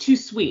everything was too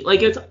sweet.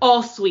 Like, it's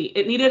all sweet.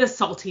 It needed a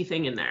salty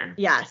thing in there.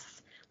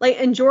 Yes. Like,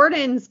 and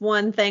Jordan's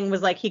one thing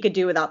was like he could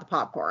do without the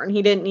popcorn.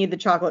 He didn't need the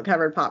chocolate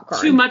covered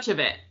popcorn. Too much of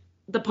it.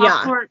 The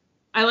popcorn.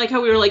 Yeah. I like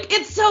how we were like,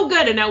 it's so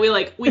good. And now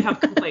we have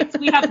complaints.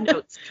 We have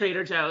notes,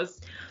 Trader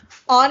Joe's.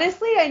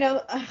 Honestly, I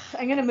know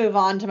I'm going to move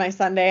on to my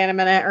Sunday in a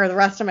minute, or the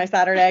rest of my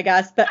Saturday, I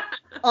guess. But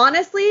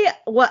honestly,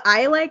 what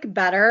I like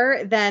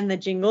better than the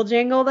Jingle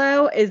Jangle,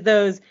 though, is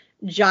those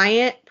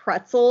giant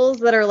pretzels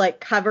that are like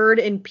covered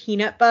in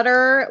peanut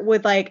butter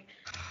with like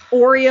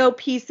Oreo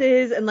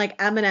pieces and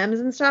like M&Ms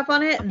and stuff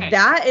on it. Okay.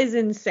 That is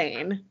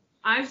insane.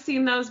 I've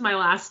seen those my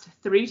last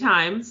 3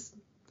 times,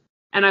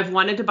 and I've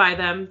wanted to buy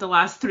them the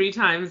last 3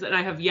 times, and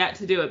I have yet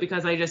to do it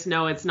because I just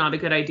know it's not a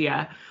good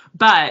idea.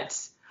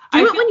 But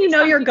do it when you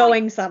know you're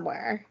going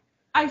somewhere.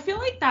 I feel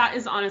like that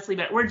is honestly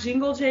better. Where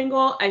Jingle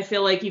Jangle, I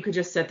feel like you could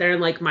just sit there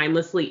and like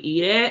mindlessly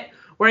eat it.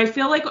 Where I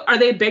feel like, are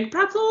they big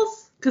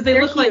pretzels? Because they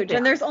look huge, like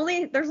and there's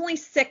only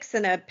 6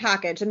 in a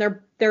package, and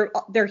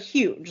they're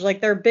huge,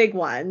 like they're big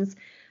ones.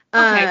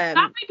 Okay, that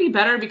might be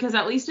better because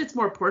at least it's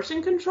more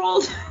portion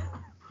controlled.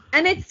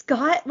 And it's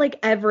got like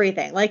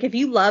everything. Like, if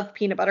you love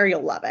peanut butter,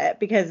 you'll love it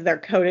because they're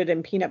coated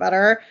in peanut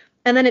butter.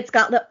 And then it's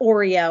got the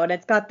Oreo, and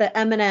it's got the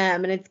M&M,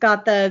 and it's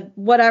got the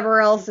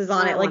whatever else is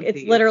on it. Like,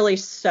 it's literally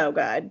so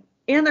good.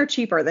 And they're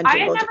cheaper than I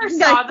Jingle never Jangle.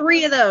 You saw got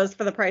 3 of those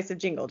for the price of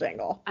Jingle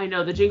Jangle. I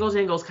know the Jingle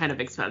Jangle's kind of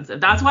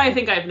expensive. That's why I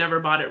think I've never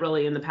bought it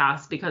really in the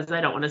past, because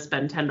I don't want to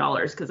spend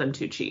 $10 because I'm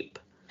too cheap.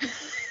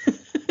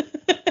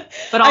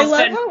 But I'll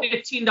spend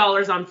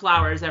 $15 on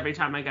flowers every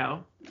time I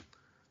go.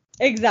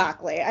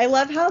 Exactly. I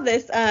love how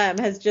this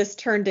has just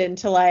turned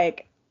into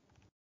like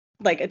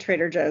a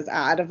Trader Joe's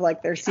ad of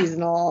like their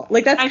seasonal,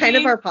 like that's kind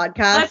of our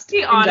podcast. Let's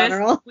be honest,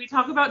 general. We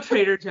talk about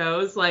Trader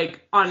Joe's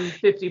like on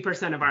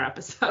 50% of our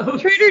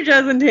episodes. Trader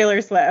Joe's and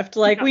Taylor Swift.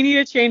 Like we need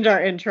to change our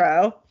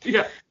intro.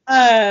 Yeah.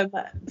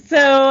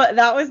 So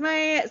that was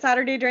my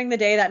Saturday during the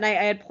day. That night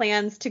I had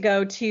plans to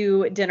go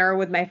to dinner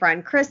with my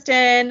friend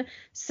Kristen.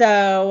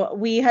 So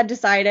we had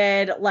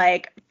decided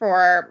like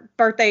for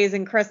birthdays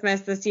and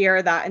Christmas this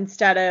year that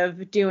instead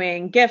of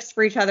doing gifts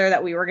for each other,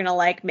 that we were going to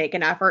like make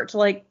an effort to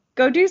like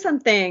go do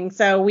something.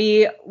 So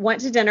we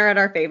went to dinner at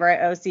our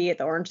favorite OC at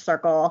the Orange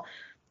Circle.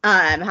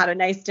 Had a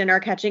nice dinner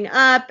catching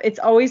up. It's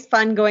always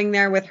fun going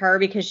there with her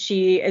because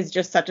she is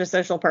just such a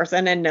social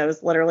person and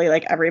knows literally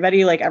like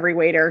everybody, like every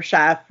waiter,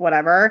 chef,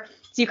 whatever.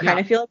 So you kind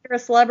of feel like you're a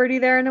celebrity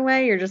there in a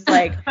way. You're just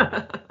like,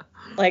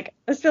 like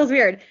this feels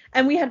weird.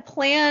 And we had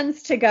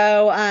plans to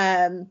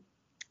go.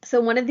 So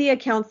one of the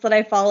accounts that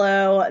I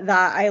follow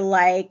that I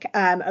like,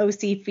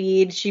 OC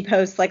Feed, she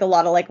posts like a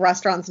lot of like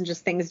restaurants and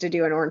just things to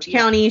do in Orange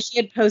County. She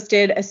had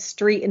posted a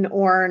street in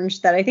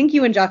Orange that I think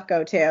you and Jeff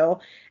go to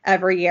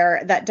every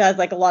year that does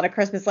like a lot of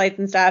Christmas lights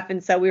and stuff.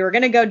 And so we were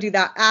going to go do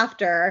that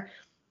after.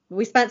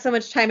 We spent so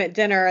much time at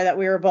dinner that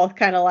we were both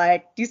kind of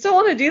like, do you still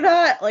want to do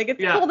that? Like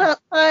it's cold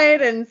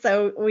outside. And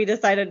so we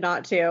decided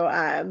not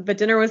to. But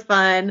dinner was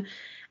fun.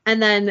 And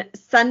then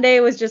Sunday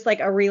was just like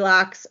a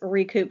relax,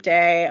 recoup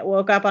day.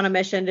 Woke up on a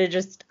mission to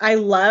just, I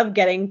love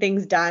getting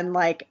things done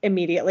like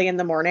immediately in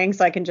the morning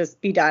so I can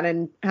just be done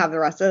and have the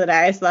rest of the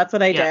day. So that's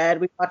what I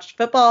did. We watched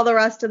football the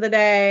rest of the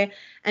day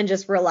and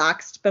just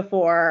relaxed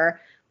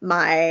before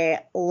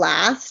my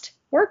last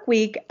work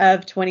week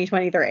of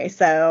 2023.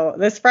 So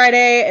this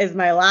Friday is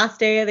my last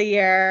day of the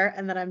year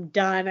and then I'm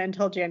done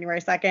until January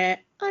 2nd.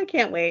 I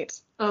can't wait.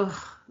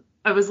 Oh,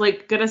 I was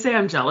like going to say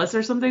I'm jealous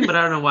or something, but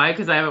I don't know why,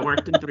 because I haven't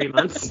worked in 3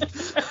 months.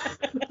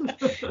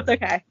 It's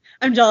okay.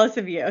 I'm jealous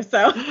of you,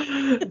 so.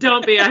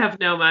 Don't be. I have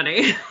no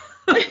money.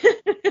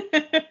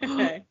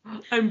 Okay.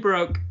 I'm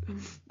broke.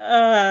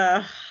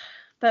 But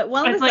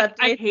wellness it's like,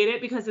 updates. I hate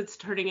it because it's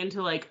turning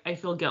into like, I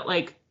feel guilt.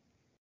 Like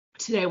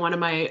today, one of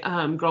my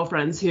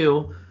girlfriends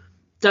who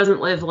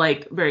doesn't live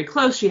like very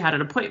close, she had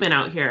an appointment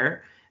out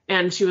here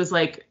and she was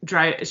like,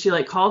 she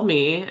like called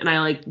me and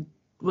I like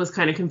was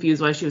kind of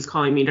confused why she was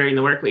calling me during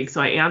the work week.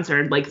 So I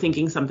answered like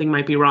thinking something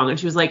might be wrong. And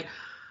she was like,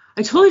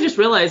 I totally just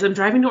realized I'm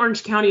driving to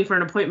Orange County for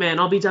an appointment and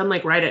I'll be done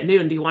like right at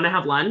noon. Do you want to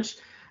have lunch?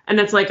 And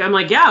it's like, I'm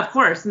like, yeah, of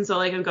course. And so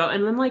like I go,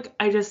 and then like,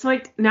 I just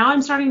like, now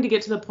I'm starting to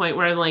get to the point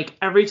where I'm like,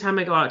 every time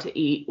I go out to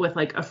eat with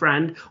like a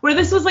friend, where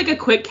this was like a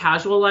quick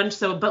casual lunch.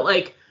 So, but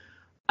like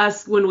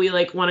us, when we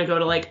like want to go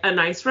to like a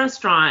nice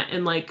restaurant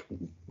and like,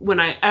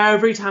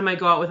 every time I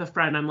go out with a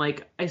friend, I'm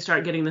like, I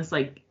start getting this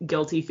like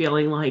guilty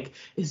feeling like,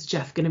 is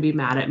Jeff going to be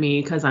mad at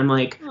me? Cause I'm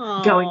like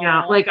going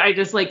out. Like, I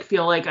just like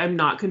feel like I'm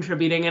not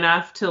contributing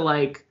enough to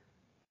like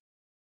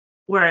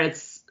where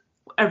it's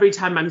every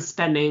time I'm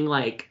spending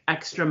like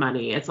extra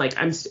money, it's like,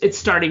 it's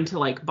starting to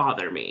like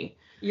bother me.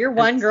 You're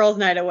one girl's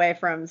night away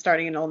from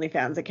starting an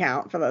OnlyFans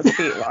account for those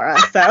feet, Laura.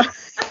 So.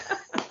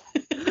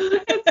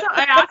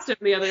 I asked him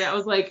the other day, I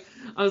was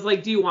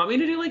like, do you want me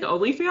to do like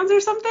OnlyFans or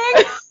something?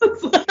 I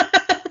was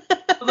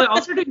like,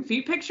 I'll start doing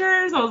feet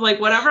pictures. I was like,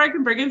 whatever, I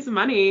can bring in some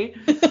money.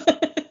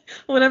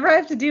 Whatever I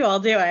have to do, I'll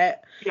do it.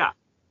 Yeah.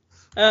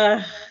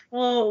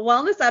 Well,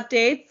 wellness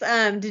updates.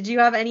 Did you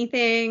have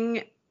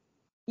anything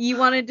you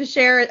wanted to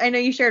share? I know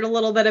you shared a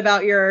little bit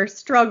about your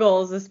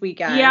struggles this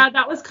weekend. Yeah,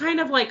 that was kind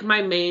of like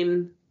my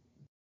main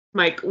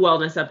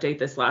wellness update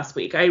this last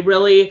week.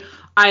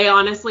 I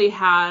honestly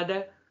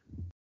had,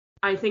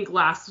 I think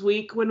last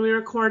week when we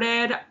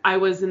recorded, I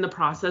was in the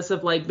process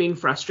of like being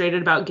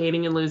frustrated about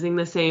gaining and losing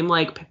the same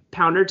like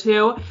pound or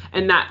two.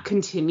 And that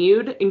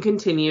continued and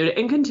continued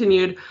and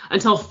continued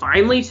until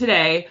finally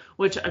today,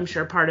 which I'm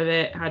sure part of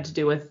it had to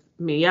do with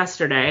me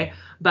yesterday,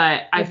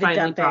 but I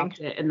finally dropped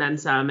it and then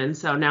some. And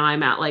so now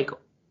I'm at like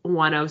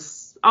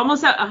almost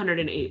at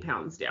 108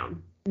 pounds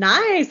down.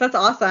 Nice. That's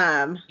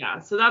awesome.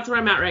 Yeah. So that's where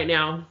I'm at right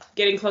now,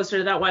 getting closer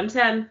to that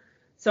 110.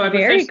 So I'm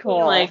very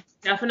cool. Like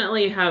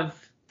definitely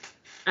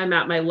I'm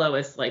at my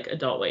lowest like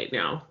adult weight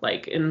now,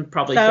 like in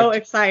probably so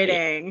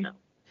exciting.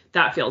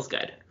 That feels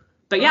good.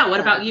 But yeah,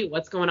 what about you?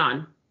 What's going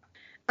on?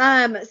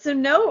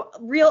 So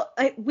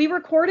we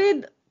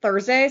recorded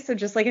Thursday, so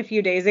just like a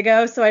few days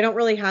ago, so I don't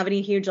really have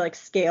any huge like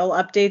scale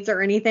updates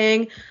or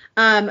anything.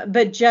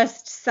 But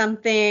just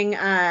something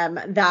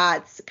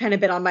that's kind of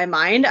been on my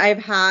mind.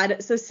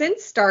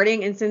 Since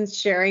starting and since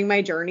sharing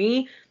my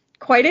journey,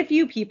 quite a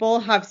few people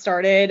have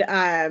started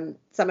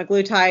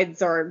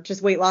semaglutides or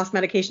just weight loss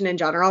medication in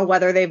general,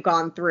 whether they've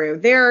gone through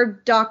their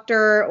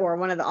doctor or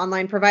one of the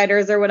online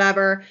providers or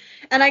whatever.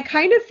 And I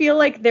kind of feel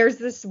like there's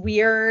this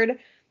weird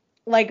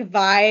like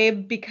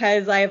vibe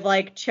because I've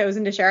like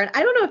chosen to share it.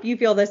 I don't know if you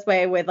feel this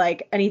way with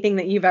like anything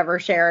that you've ever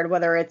shared,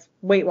 whether it's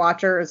Weight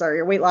Watchers or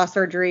your weight loss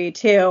surgery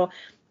too.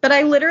 But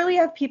I literally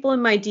have people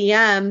in my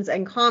DMs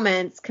and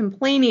comments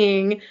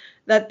complaining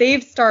that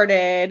they've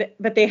started,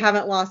 but they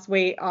haven't lost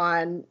weight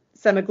on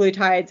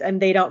semaglutides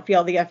and they don't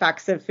feel the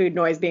effects of food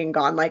noise being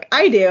gone like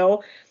I do.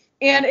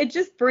 And it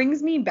just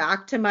brings me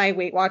back to my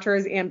Weight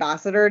Watchers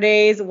ambassador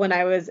days when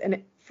I was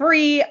a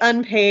free,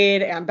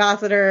 unpaid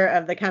ambassador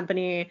of the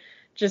company,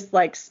 just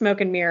like smoke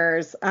and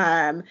mirrors.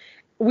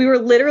 We were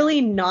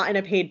literally not in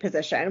a paid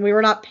position. We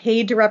were not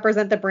paid to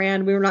represent the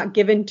brand. We were not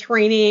given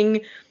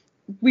training.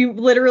 We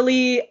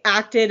literally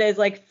acted as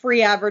like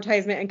free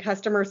advertisement and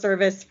customer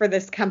service for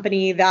this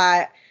company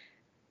that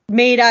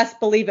made us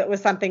believe it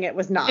was something it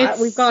was not.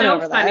 We've gone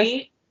over funny.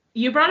 this.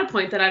 You brought a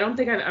point that I don't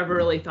think I've ever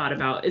really thought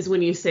about is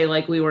when you say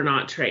like we were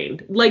not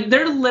trained. Like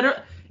they're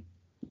literally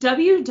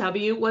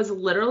WW was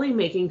literally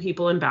making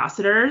people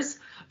ambassadors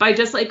by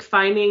just like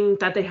finding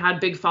that they had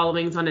big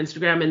followings on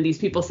Instagram and these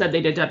people said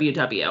they did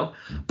WW.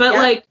 But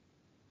like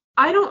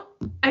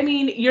I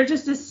mean, you're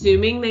just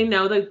assuming they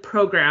know the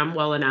program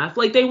well enough.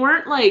 Like they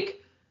weren't like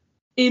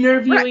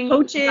interviewing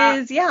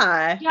coaches.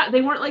 Yeah,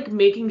 they weren't like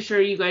making sure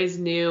you guys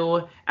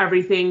knew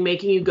everything,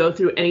 making you go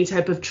through any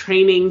type of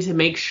training to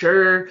make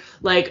sure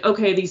like,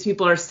 okay, these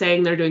people are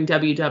saying they're doing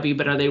WW,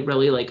 but are they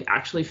really like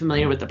actually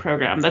familiar with the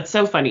program? That's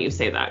so funny you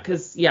say that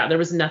because there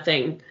was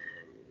nothing.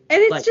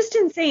 And it's just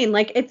insane.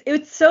 Like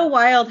it's so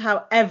wild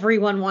how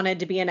everyone wanted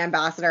to be an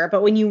ambassador,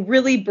 but when you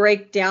really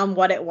break down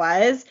what it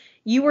was,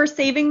 you were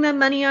saving them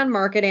money on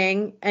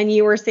marketing and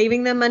you were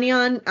saving them money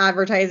on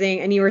advertising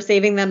and you were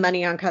saving them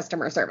money on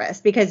customer service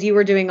because you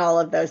were doing all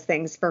of those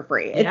things for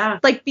free.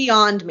 It's like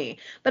beyond me.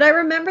 But I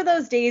remember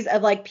those days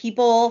of like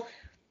people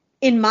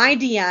in my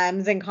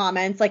DMs and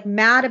comments like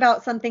mad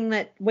about something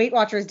that Weight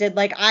Watchers did.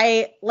 Like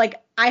I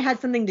had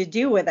something to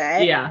do with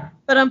it. Yeah.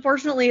 But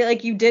unfortunately,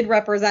 like you did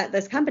represent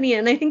this company.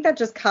 And I think that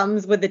just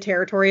comes with the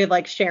territory of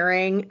like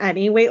sharing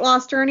any weight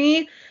loss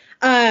journey.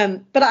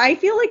 But I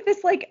feel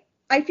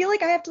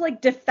like I have to like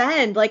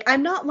defend, like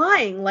I'm not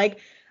lying. Like,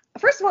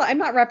 first of all, I'm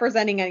not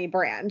representing any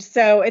brand.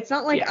 So it's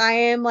not like I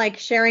am like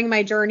sharing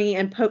my journey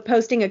and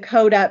posting a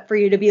code up for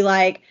you to be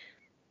like,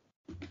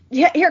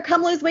 here,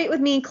 come lose weight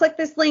with me. Click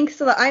this link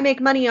so that I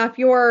make money off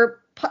your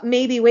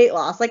maybe weight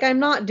loss. Like I'm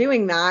not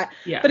doing that,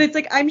 but it's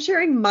like, I'm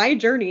sharing my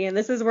journey and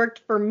this has worked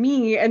for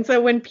me. And so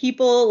when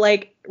people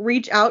like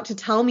reach out to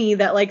tell me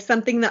that like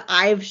something that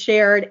I've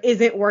shared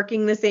isn't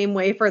working the same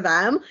way for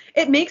them,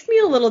 it makes me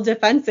a little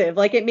defensive.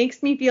 Like it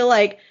makes me feel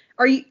like,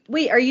 are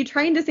you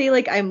trying to say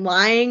like I'm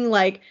lying?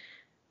 Like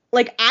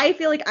I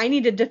feel like I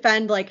need to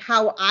defend like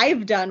how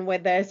I've done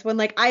with this when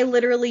like I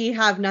literally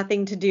have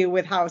nothing to do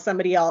with how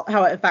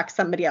it affects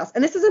somebody else.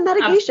 And this is a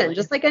medication,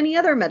 just like any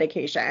other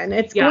medication.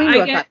 It's going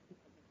to affect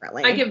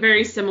differently. I get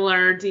very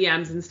similar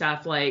DMs and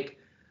stuff. Like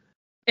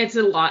it's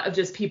a lot of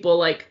just people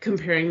like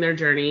comparing their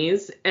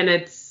journeys,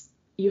 and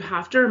you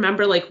have to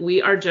remember like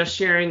we are just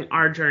sharing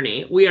our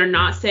journey. We are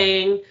not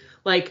saying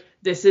like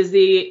this is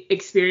the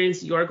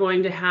experience you're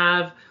going to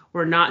have.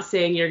 We're not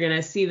saying you're going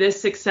to see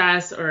this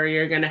success or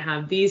you're going to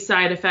have these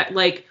side effects.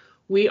 Like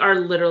we are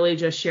literally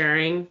just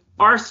sharing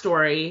our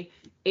story,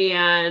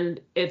 and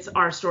it's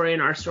our story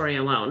and our story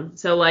alone.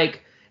 So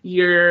like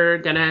you're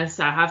going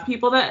to have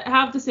people that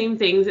have the same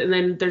things, and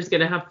then there's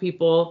going to have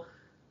people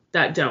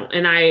that don't.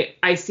 And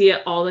I see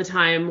it all the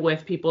time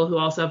with people who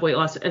also have weight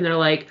loss, and they're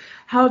like,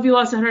 how have you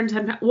lost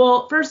 110 pounds?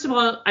 Well, first of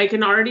all, I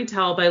can already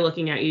tell by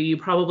looking at you, you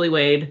probably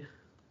weighed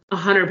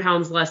 100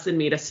 pounds less than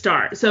me to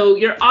start. So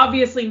you're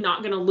obviously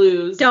not going to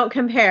lose. Don't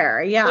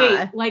compare. Yeah.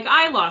 Weight. Like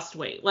I lost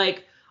weight.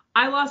 Like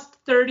I lost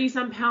 30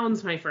 some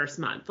pounds my first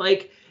month.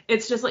 Like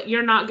it's just like,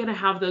 you're not going to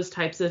have those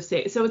types of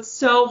so it's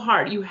so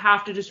hard. You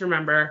have to just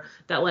remember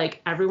that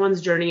like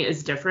everyone's journey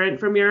is different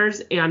from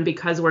yours. And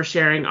because we're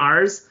sharing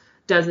ours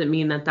doesn't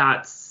mean that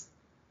that's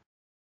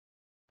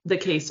the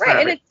case.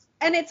 Right.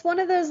 And it's one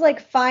of those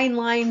like fine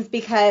lines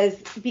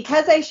because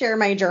I share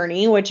my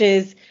journey, which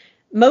is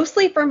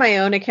mostly for my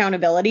own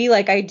accountability.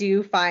 Like I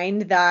do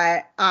find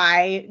that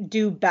I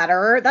do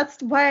better.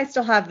 That's why I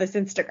still have this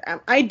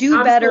Instagram. I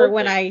do better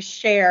when I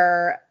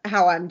share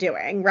how I'm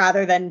doing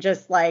rather than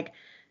just like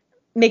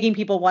making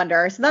people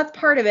wonder. So that's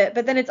part of it.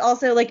 But then it's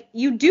also like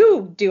you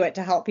do it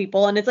to help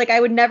people. And it's like I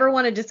would never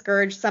want to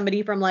discourage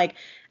somebody from like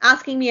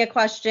asking me a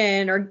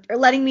question or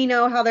letting me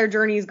know how their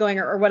journey is going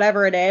or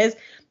whatever it is.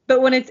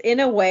 But when it's in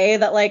a way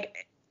that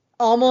like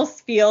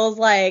almost feels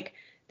like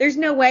there's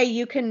no way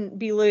you can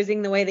be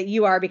losing the way that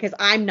you are because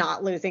I'm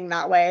not losing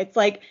that way. It's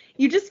like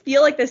you just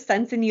feel like this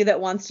sense in you that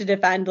wants to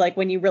defend like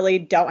when you really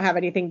don't have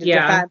anything to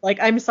defend. Like,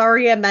 I'm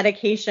sorry a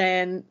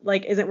medication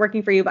like isn't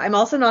working for you, but I'm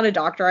also not a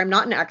doctor. I'm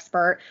not an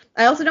expert.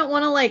 I also don't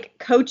want to like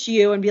coach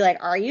you and be like,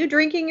 are you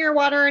drinking your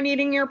water and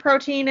eating your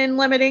protein and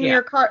limiting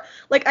your carb?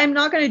 Like, I'm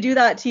not going to do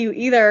that to you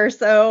either.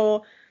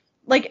 So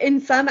like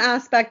in some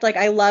aspect, like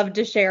I love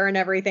to share and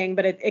everything,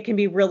 but it can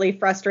be really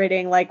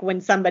frustrating. Like when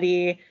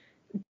somebody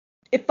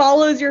it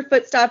follows your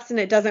footsteps and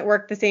it doesn't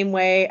work the same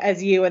way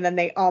as you, and then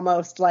they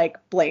almost like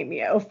blame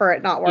you for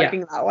it not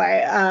working that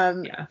way.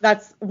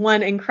 That's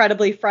one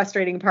incredibly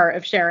frustrating part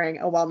of sharing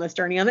a wellness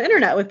journey on the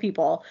internet with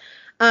people.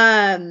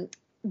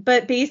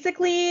 But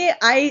basically,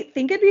 I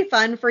think it'd be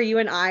fun for you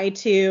and I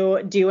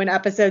to do an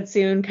episode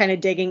soon, kind of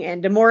digging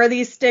into more of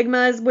these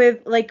stigmas with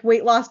like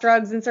weight loss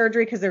drugs and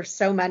surgery, because there's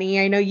so many.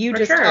 I know you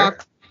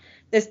talked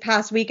this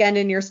past weekend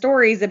in your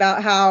stories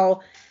about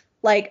how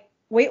like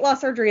weight loss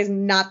surgery is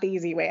not the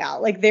easy way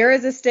out. Like there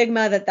is a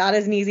stigma that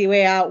is an easy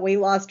way out. Weight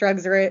loss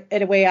drugs are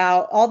a way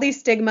out. All these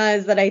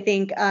stigmas that I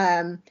think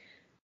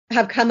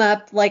have come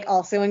up like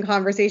also in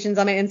conversations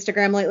on my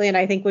Instagram lately, and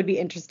I think would be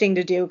interesting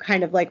to do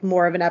kind of like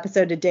more of an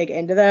episode to dig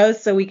into those,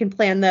 so we can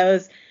plan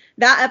that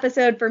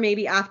episode for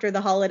maybe after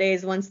the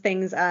holidays once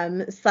things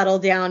settle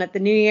down at the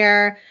new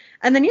year.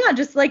 And then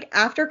just like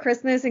after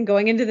Christmas and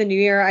going into the new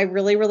year, I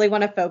really, really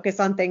want to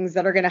focus on things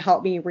that are going to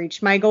help me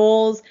reach my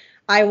goals.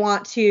 I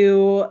want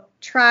to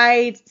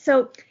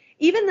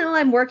even though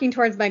I'm working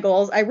towards my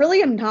goals, I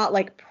really am not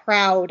like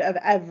proud of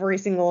every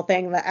single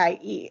thing that I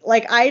eat.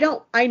 Like I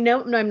know I'm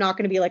not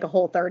going to be like a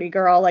Whole30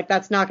 girl. Like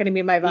that's not going to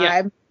be my vibe.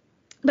 Yeah.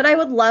 But I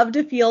would love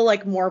to feel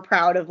like more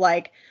proud of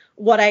like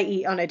what I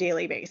eat on a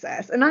daily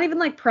basis, and not even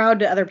like proud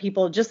to other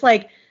people, just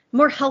like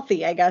more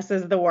healthy, I guess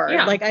is the word.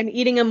 Yeah. Like I'm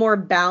eating a more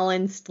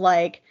balanced,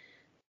 like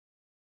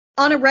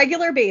on a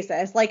regular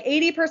basis, like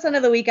 80%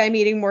 of the week I'm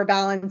eating more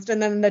balanced,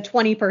 and then the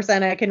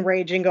 20% I can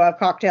rage and go have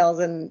cocktails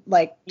and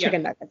like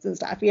chicken nuggets and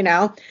stuff,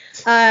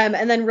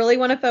 and then really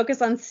want to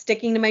focus on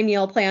sticking to my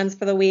meal plans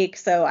for the week.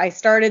 So I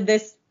started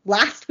this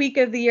last week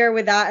of the year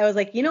with that. I was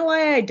like,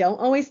 why I don't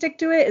always stick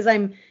to it is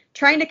I'm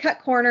trying to cut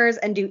corners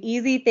and do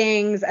easy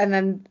things. And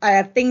then I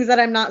have things that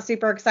I'm not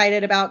super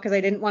excited about because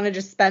I didn't want to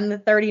just spend the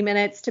 30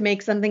 minutes to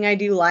make something I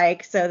do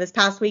like. So this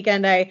past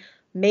weekend, I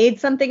made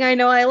something I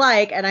know I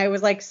like, and I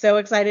was like so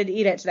excited to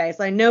eat it today.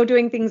 So I know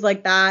doing things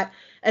like that,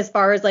 as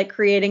far as like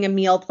creating a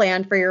meal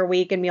plan for your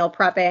week and meal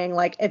prepping,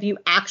 like if you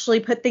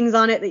actually put things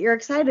on it that you're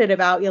excited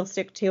about, you'll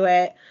stick to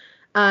it.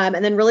 And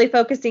then really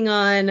focusing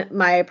on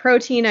my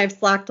protein. I've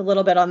slacked a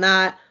little bit on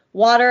that.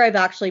 Water, I've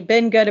actually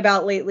been good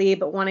about lately,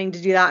 but wanting to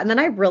do that. And then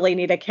I really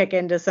need to kick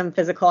into some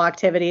physical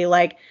activity.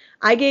 Like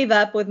I gave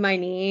up with my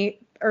knee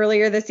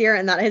earlier this year,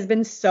 and that has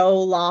been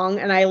so long,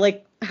 and I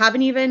like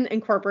haven't even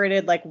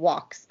incorporated like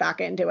walks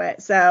back into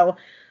it. So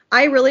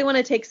I really want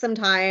to take some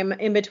time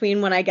in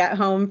between when I get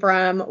home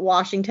from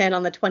Washington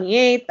on the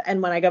 28th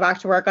and when I go back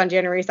to work on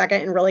January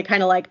 2nd and really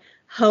kind of like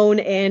hone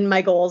in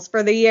my goals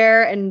for the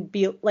year and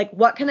be like,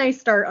 what can I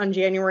start on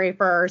January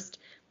 1st?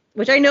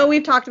 Which I know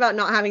we've talked about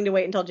not having to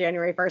wait until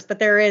January 1st, but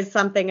there is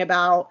something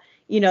about,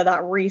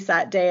 that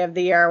reset day of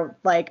the year.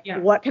 Like,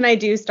 what can I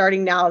do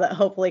starting now that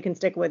hopefully can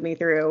stick with me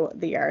through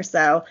the year?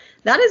 So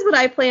that is what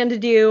I plan to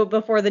do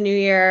before the new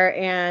year.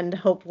 And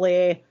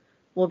hopefully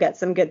we'll get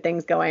some good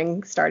things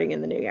going starting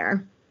in the new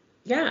year.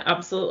 Yeah,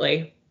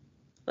 absolutely.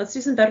 Let's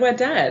do some Bed Wed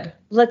Dead.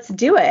 Let's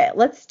do it.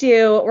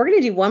 We're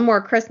going to do one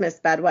more Christmas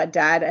Bed Wed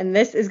Dead. And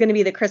this is going to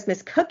be the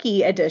Christmas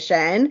cookie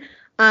edition.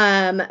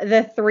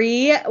 The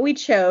three we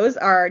chose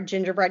are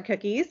gingerbread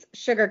cookies,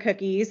 sugar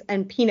cookies,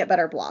 and peanut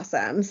butter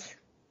blossoms.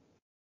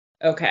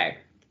 Okay.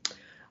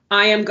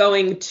 I am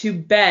going to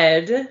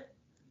bed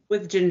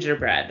with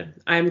gingerbread.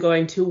 I'm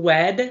going to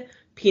wed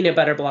peanut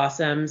butter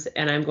blossoms,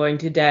 and I'm going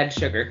to dead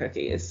sugar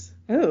cookies.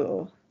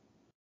 Ooh.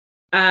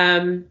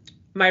 My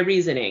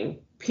reasoning.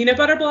 Peanut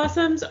butter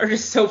blossoms are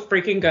just so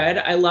freaking good.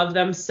 I love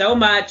them so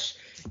much.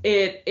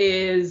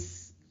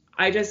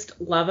 I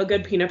just love a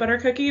good peanut butter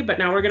cookie, but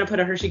now we're going to put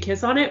a Hershey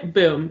Kiss on it.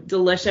 Boom.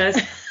 Delicious.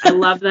 I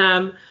love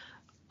them.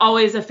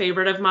 Always a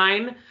favorite of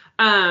mine.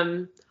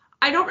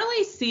 I don't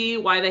really see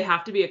why they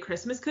have to be a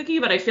Christmas cookie,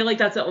 but I feel like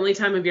that's the only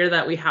time of year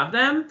that we have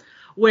them.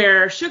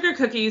 Where sugar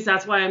cookies,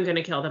 that's why I'm going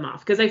to kill them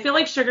off. Because I feel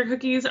like sugar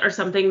cookies are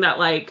something that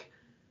like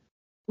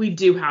we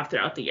do have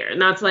throughout the year.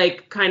 And that's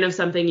like kind of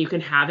something you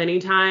can have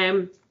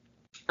anytime.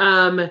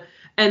 And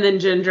then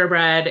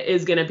gingerbread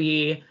is going to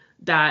be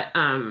that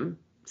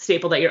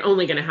staple that you're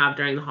only going to have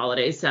during the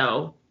holidays.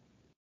 So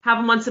have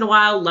them once in a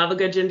while. Love a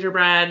good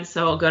gingerbread.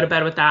 So I'll go to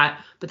bed with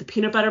that. But the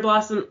peanut butter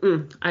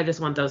blossom, I just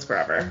want those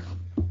forever.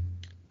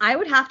 I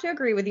would have to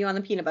agree with you on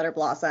the peanut butter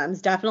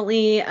blossoms.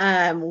 Definitely,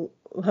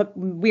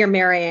 we are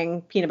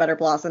marrying peanut butter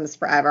blossoms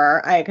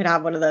forever. I could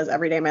have one of those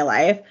every day of my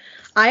life.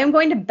 I am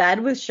going to bed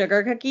with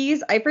sugar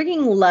cookies. I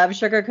freaking love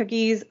sugar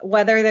cookies,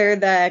 whether they're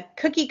the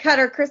cookie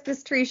cutter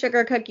Christmas tree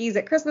sugar cookies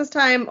at Christmas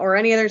time or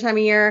any other time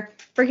of year.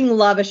 Freaking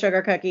love a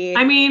sugar cookie.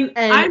 I mean,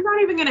 I'm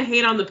not even going to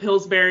hate on the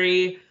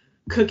Pillsbury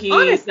cookies.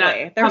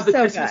 Honestly, they're have the so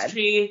Christmas good.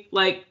 Tree,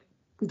 like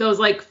those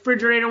like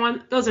refrigerator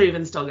ones, those are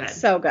even still good.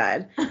 So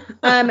good.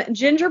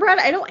 Gingerbread,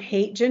 I don't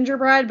hate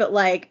gingerbread, but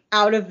like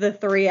out of the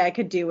three, I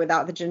could do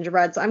without the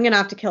gingerbread. So I'm going to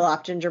have to kill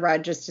off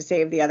gingerbread just to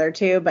save the other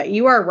two. But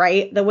you are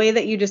right. The way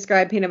that you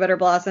describe peanut butter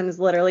blossoms,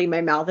 literally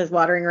my mouth is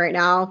watering right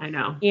now. I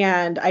know.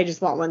 And I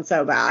just want one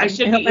so bad. I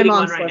should be eating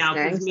one right now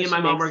because me and my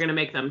mom were going to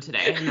make them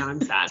today. And now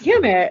I'm sad.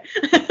 Damn it.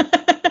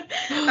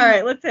 All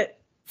right, let's hit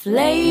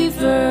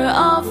Flavor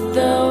of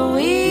the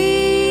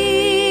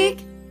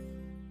week.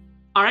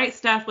 All right,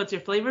 Steph, what's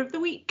your flavor of the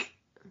week?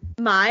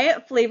 My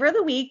flavor of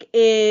the week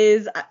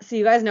is, so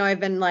you guys know I've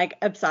been like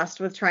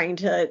obsessed with trying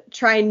to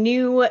try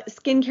new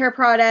skincare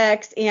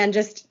products and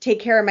just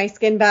take care of my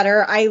skin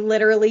better. I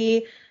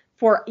literally,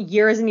 for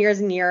years and years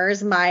and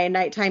years, my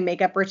nighttime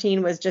makeup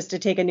routine was just to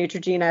take a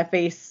Neutrogena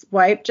face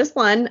wipe, just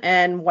one,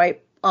 and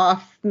wipe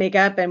off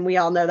makeup. And we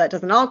all know that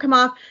doesn't all come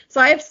off.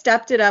 So I have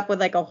stepped it up with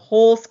like a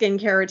whole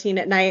skincare routine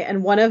at night.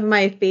 And one of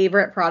my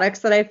favorite products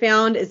that I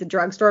found is a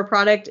drugstore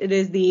product. It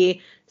is the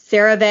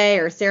CeraVe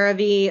or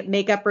CeraVe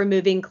Makeup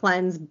Removing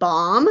Cleanse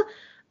Balm.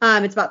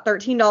 It's about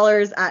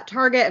 $13 at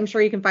Target. I'm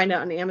sure you can find it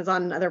on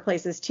Amazon and other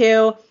places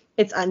too.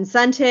 It's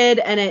unscented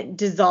and it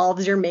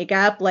dissolves your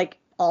makeup, like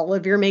all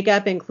of your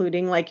makeup,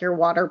 including like your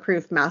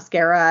waterproof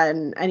mascara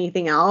and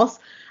anything else.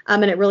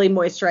 And it really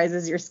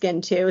moisturizes your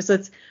skin too. So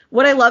it's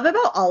what I love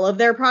about all of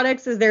their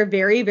products is they're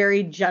very,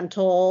 very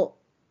gentle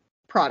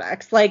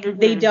products. Like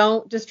they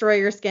don't destroy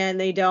your skin.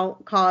 They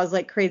don't cause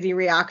like crazy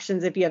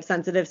reactions if you have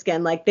sensitive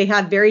skin. Like they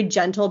have very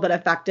gentle but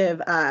effective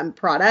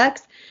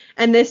products.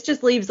 And this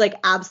just leaves like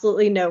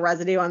absolutely no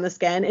residue on the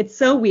skin. It's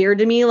so weird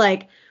to me,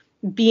 like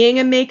being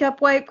a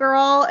makeup wipe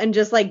girl and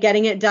just like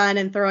getting it done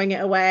and throwing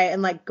it away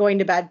and like going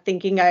to bed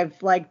thinking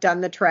I've like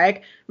done the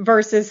trick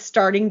versus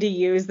starting to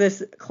use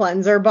this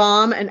cleanser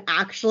balm and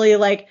actually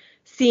like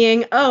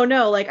seeing, oh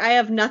no, like I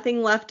have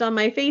nothing left on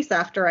my face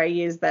after I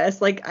use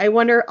this. Like I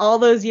wonder all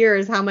those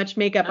years how much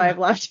makeup I've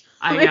left.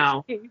 I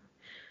know.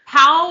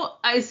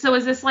 So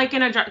is this like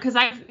in a jar? Because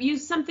I've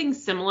used something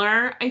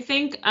similar, I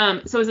think.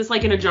 So is this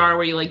like in a jar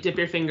where you like dip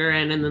your finger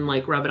in and then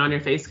like rub it on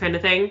your face kind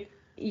of thing?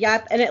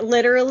 Yep. And it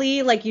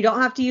literally, like, you don't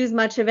have to use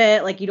much of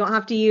it. Like, you don't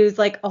have to use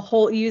like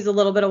use a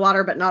little bit of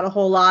water, but not a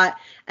whole lot.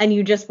 And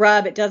you just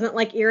rub. It doesn't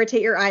like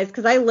irritate your eyes.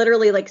 Cause I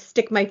literally like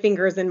stick my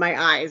fingers in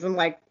my eyes and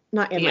like,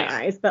 not in my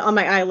eyes, but on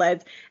my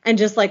eyelids and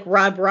just like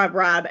rub.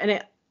 And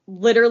it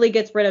literally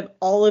gets rid of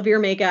all of your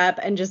makeup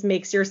and just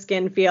makes your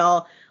skin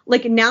feel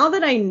like, now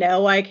that I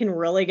know I can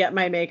really get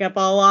my makeup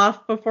all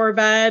off before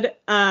bed,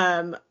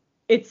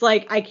 it's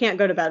like I can't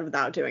go to bed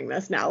without doing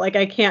this now. Like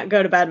I can't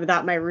go to bed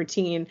without my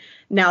routine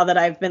now that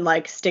I've been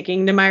like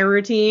sticking to my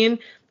routine.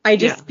 I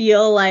just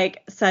feel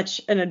like such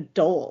an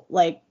adult,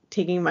 like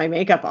taking my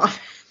makeup off.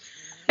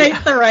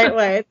 It's the right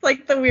way. It's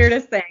like the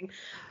weirdest thing.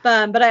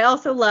 But I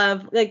also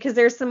love, like, because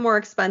there's some more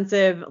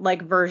expensive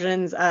like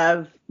versions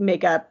of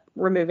makeup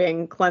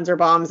removing cleanser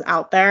balms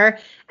out there.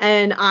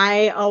 And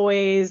I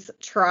always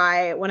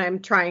try, when I'm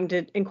trying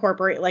to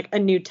incorporate like a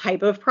new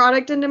type of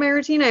product into my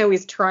routine, I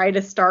always try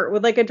to start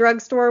with like a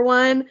drugstore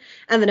one.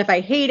 And then if I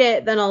hate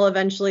it, then I'll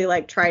eventually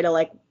like try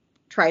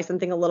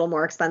something a little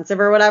more expensive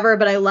or whatever.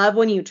 But I love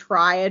when you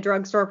try a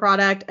drugstore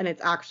product and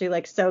it's actually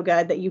like so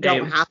good that you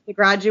don't have to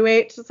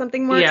graduate to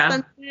something more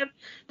expensive.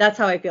 That's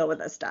how I feel with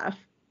this stuff.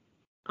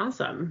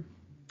 Awesome.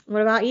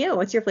 What about you?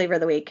 What's your flavor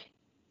of the week?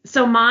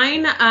 So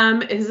mine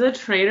is a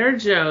Trader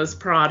Joe's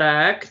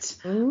product.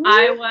 Ooh.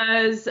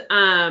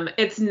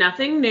 It's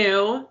nothing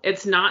new.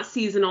 It's not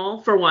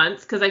seasonal for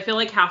once, because I feel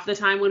like half the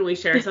time when we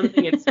share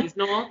something, it's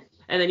seasonal,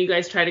 and then you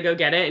guys try to go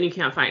get it and you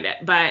can't find it.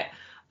 But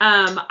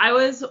when I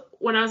was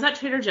at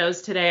Trader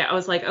Joe's today, I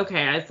was like,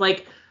 okay, it's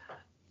like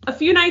a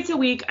few nights a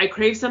week, I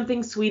crave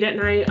something sweet at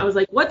night. I was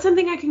like, what's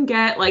something I can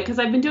get? Like, because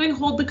I've been doing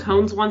hold the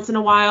cones once in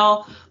a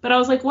while, but I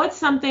was like, what's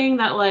something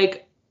that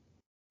like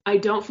I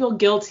don't feel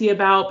guilty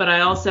about, but I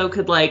also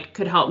could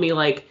help me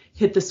like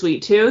hit the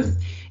sweet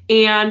tooth.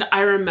 And I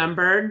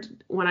remembered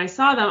when I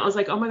saw them, I was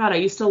like, oh my God, I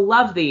used to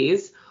love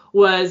these,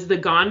 was the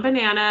Gone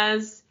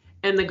Bananas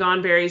and the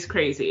Gone Berries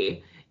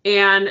Crazy.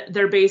 And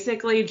they're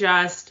basically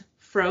just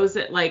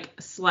frozen, like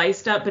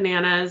sliced up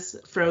bananas,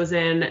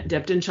 frozen,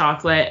 dipped in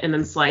chocolate, and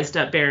then sliced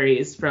up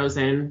berries,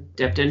 frozen,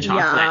 dipped in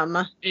chocolate. Yum.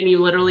 And you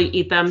literally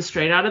eat them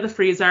straight out of the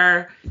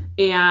freezer.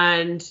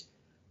 And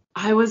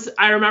I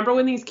remember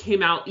when these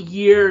came out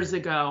years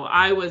ago,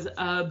 I was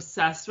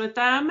obsessed with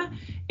them,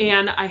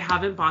 and I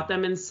haven't bought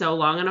them in so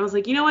long. And I was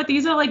like, you know what?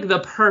 These are like the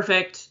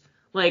perfect,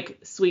 like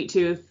sweet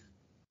tooth,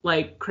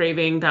 like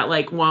craving that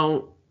like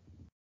won't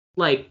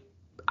like,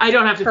 I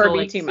don't have to feel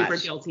like super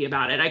guilty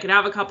about it. I could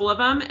have a couple of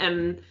them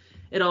and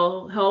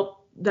it'll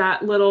help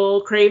that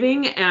little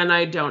craving, and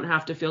I don't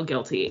have to feel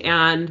guilty.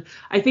 And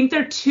I think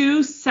they're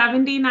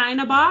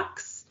 $2.79 a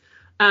box.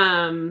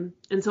 And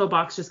so a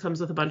box just comes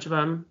with a bunch of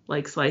them,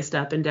 like sliced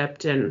up and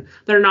dipped, and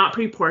they're not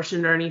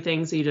pre-portioned or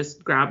anything, so you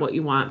just grab what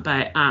you want.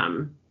 But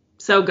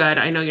so good.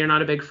 I know you're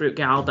not a big fruit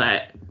gal,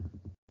 but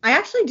I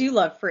actually do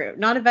love fruit.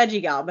 Not a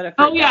veggie gal, but a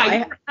fruit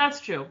gal.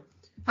 That's true.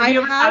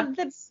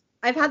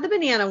 I've had the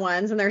banana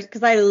ones, and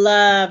because I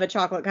love a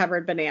chocolate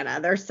covered banana.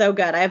 They're so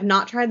good. I have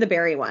not tried the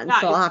berry ones,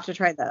 so I'll have to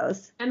try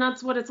those. And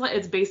that's what it's like.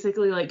 It's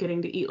basically like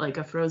getting to eat like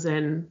a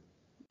frozen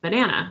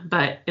banana,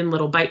 but in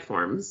little bite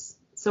forms.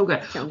 So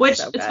good.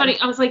 It's funny.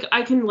 I was like,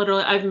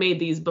 I've made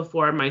these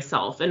before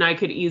myself, and I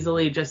could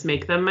easily just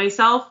make them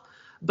myself,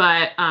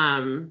 but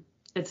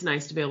it's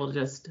nice to be able to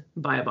just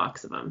buy a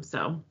box of them.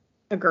 So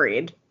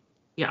agreed.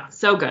 Yeah.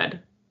 So good.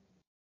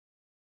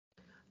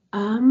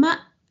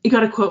 You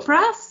got a quote for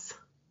us?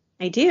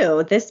 I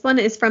do. This one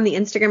is from the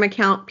Instagram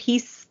account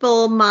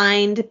Peaceful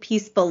Mind,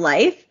 Peaceful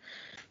Life.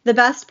 The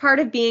best part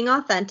of being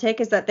authentic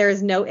is that there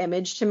is no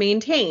image to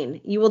maintain.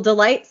 You will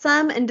delight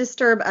some and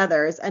disturb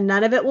others, and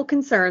none of it will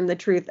concern the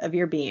truth of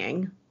your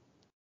being.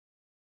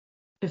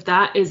 If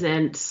that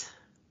isn't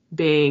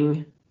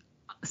being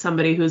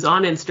somebody who's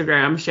on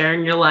Instagram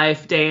sharing your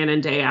life day in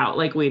and day out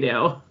like we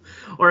do,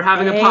 or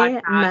having a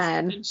podcast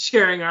and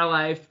sharing our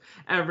life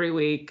every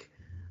week,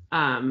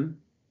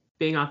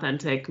 being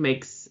authentic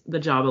makes the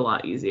job a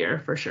lot easier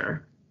for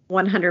sure.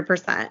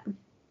 100%.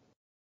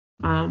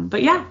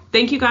 But yeah,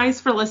 thank you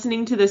guys for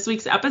listening to this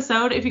week's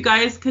episode. If you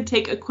guys could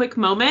take a quick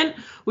moment,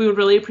 we would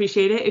really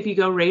appreciate it if you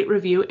go rate,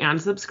 review,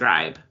 and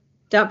subscribe.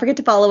 Don't forget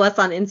to follow us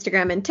on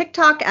Instagram and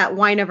TikTok at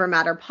Wine Over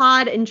Matter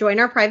Pod and join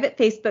our private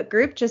Facebook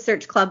group. Just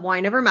search Club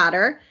Wine Over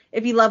Matter.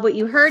 If you love what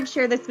you heard,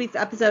 share this week's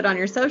episode on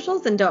your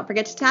socials and don't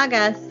forget to tag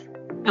us.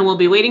 And we'll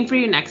be waiting for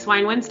you next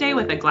Wine Wednesday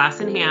with a glass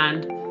in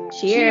hand.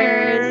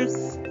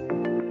 Cheers.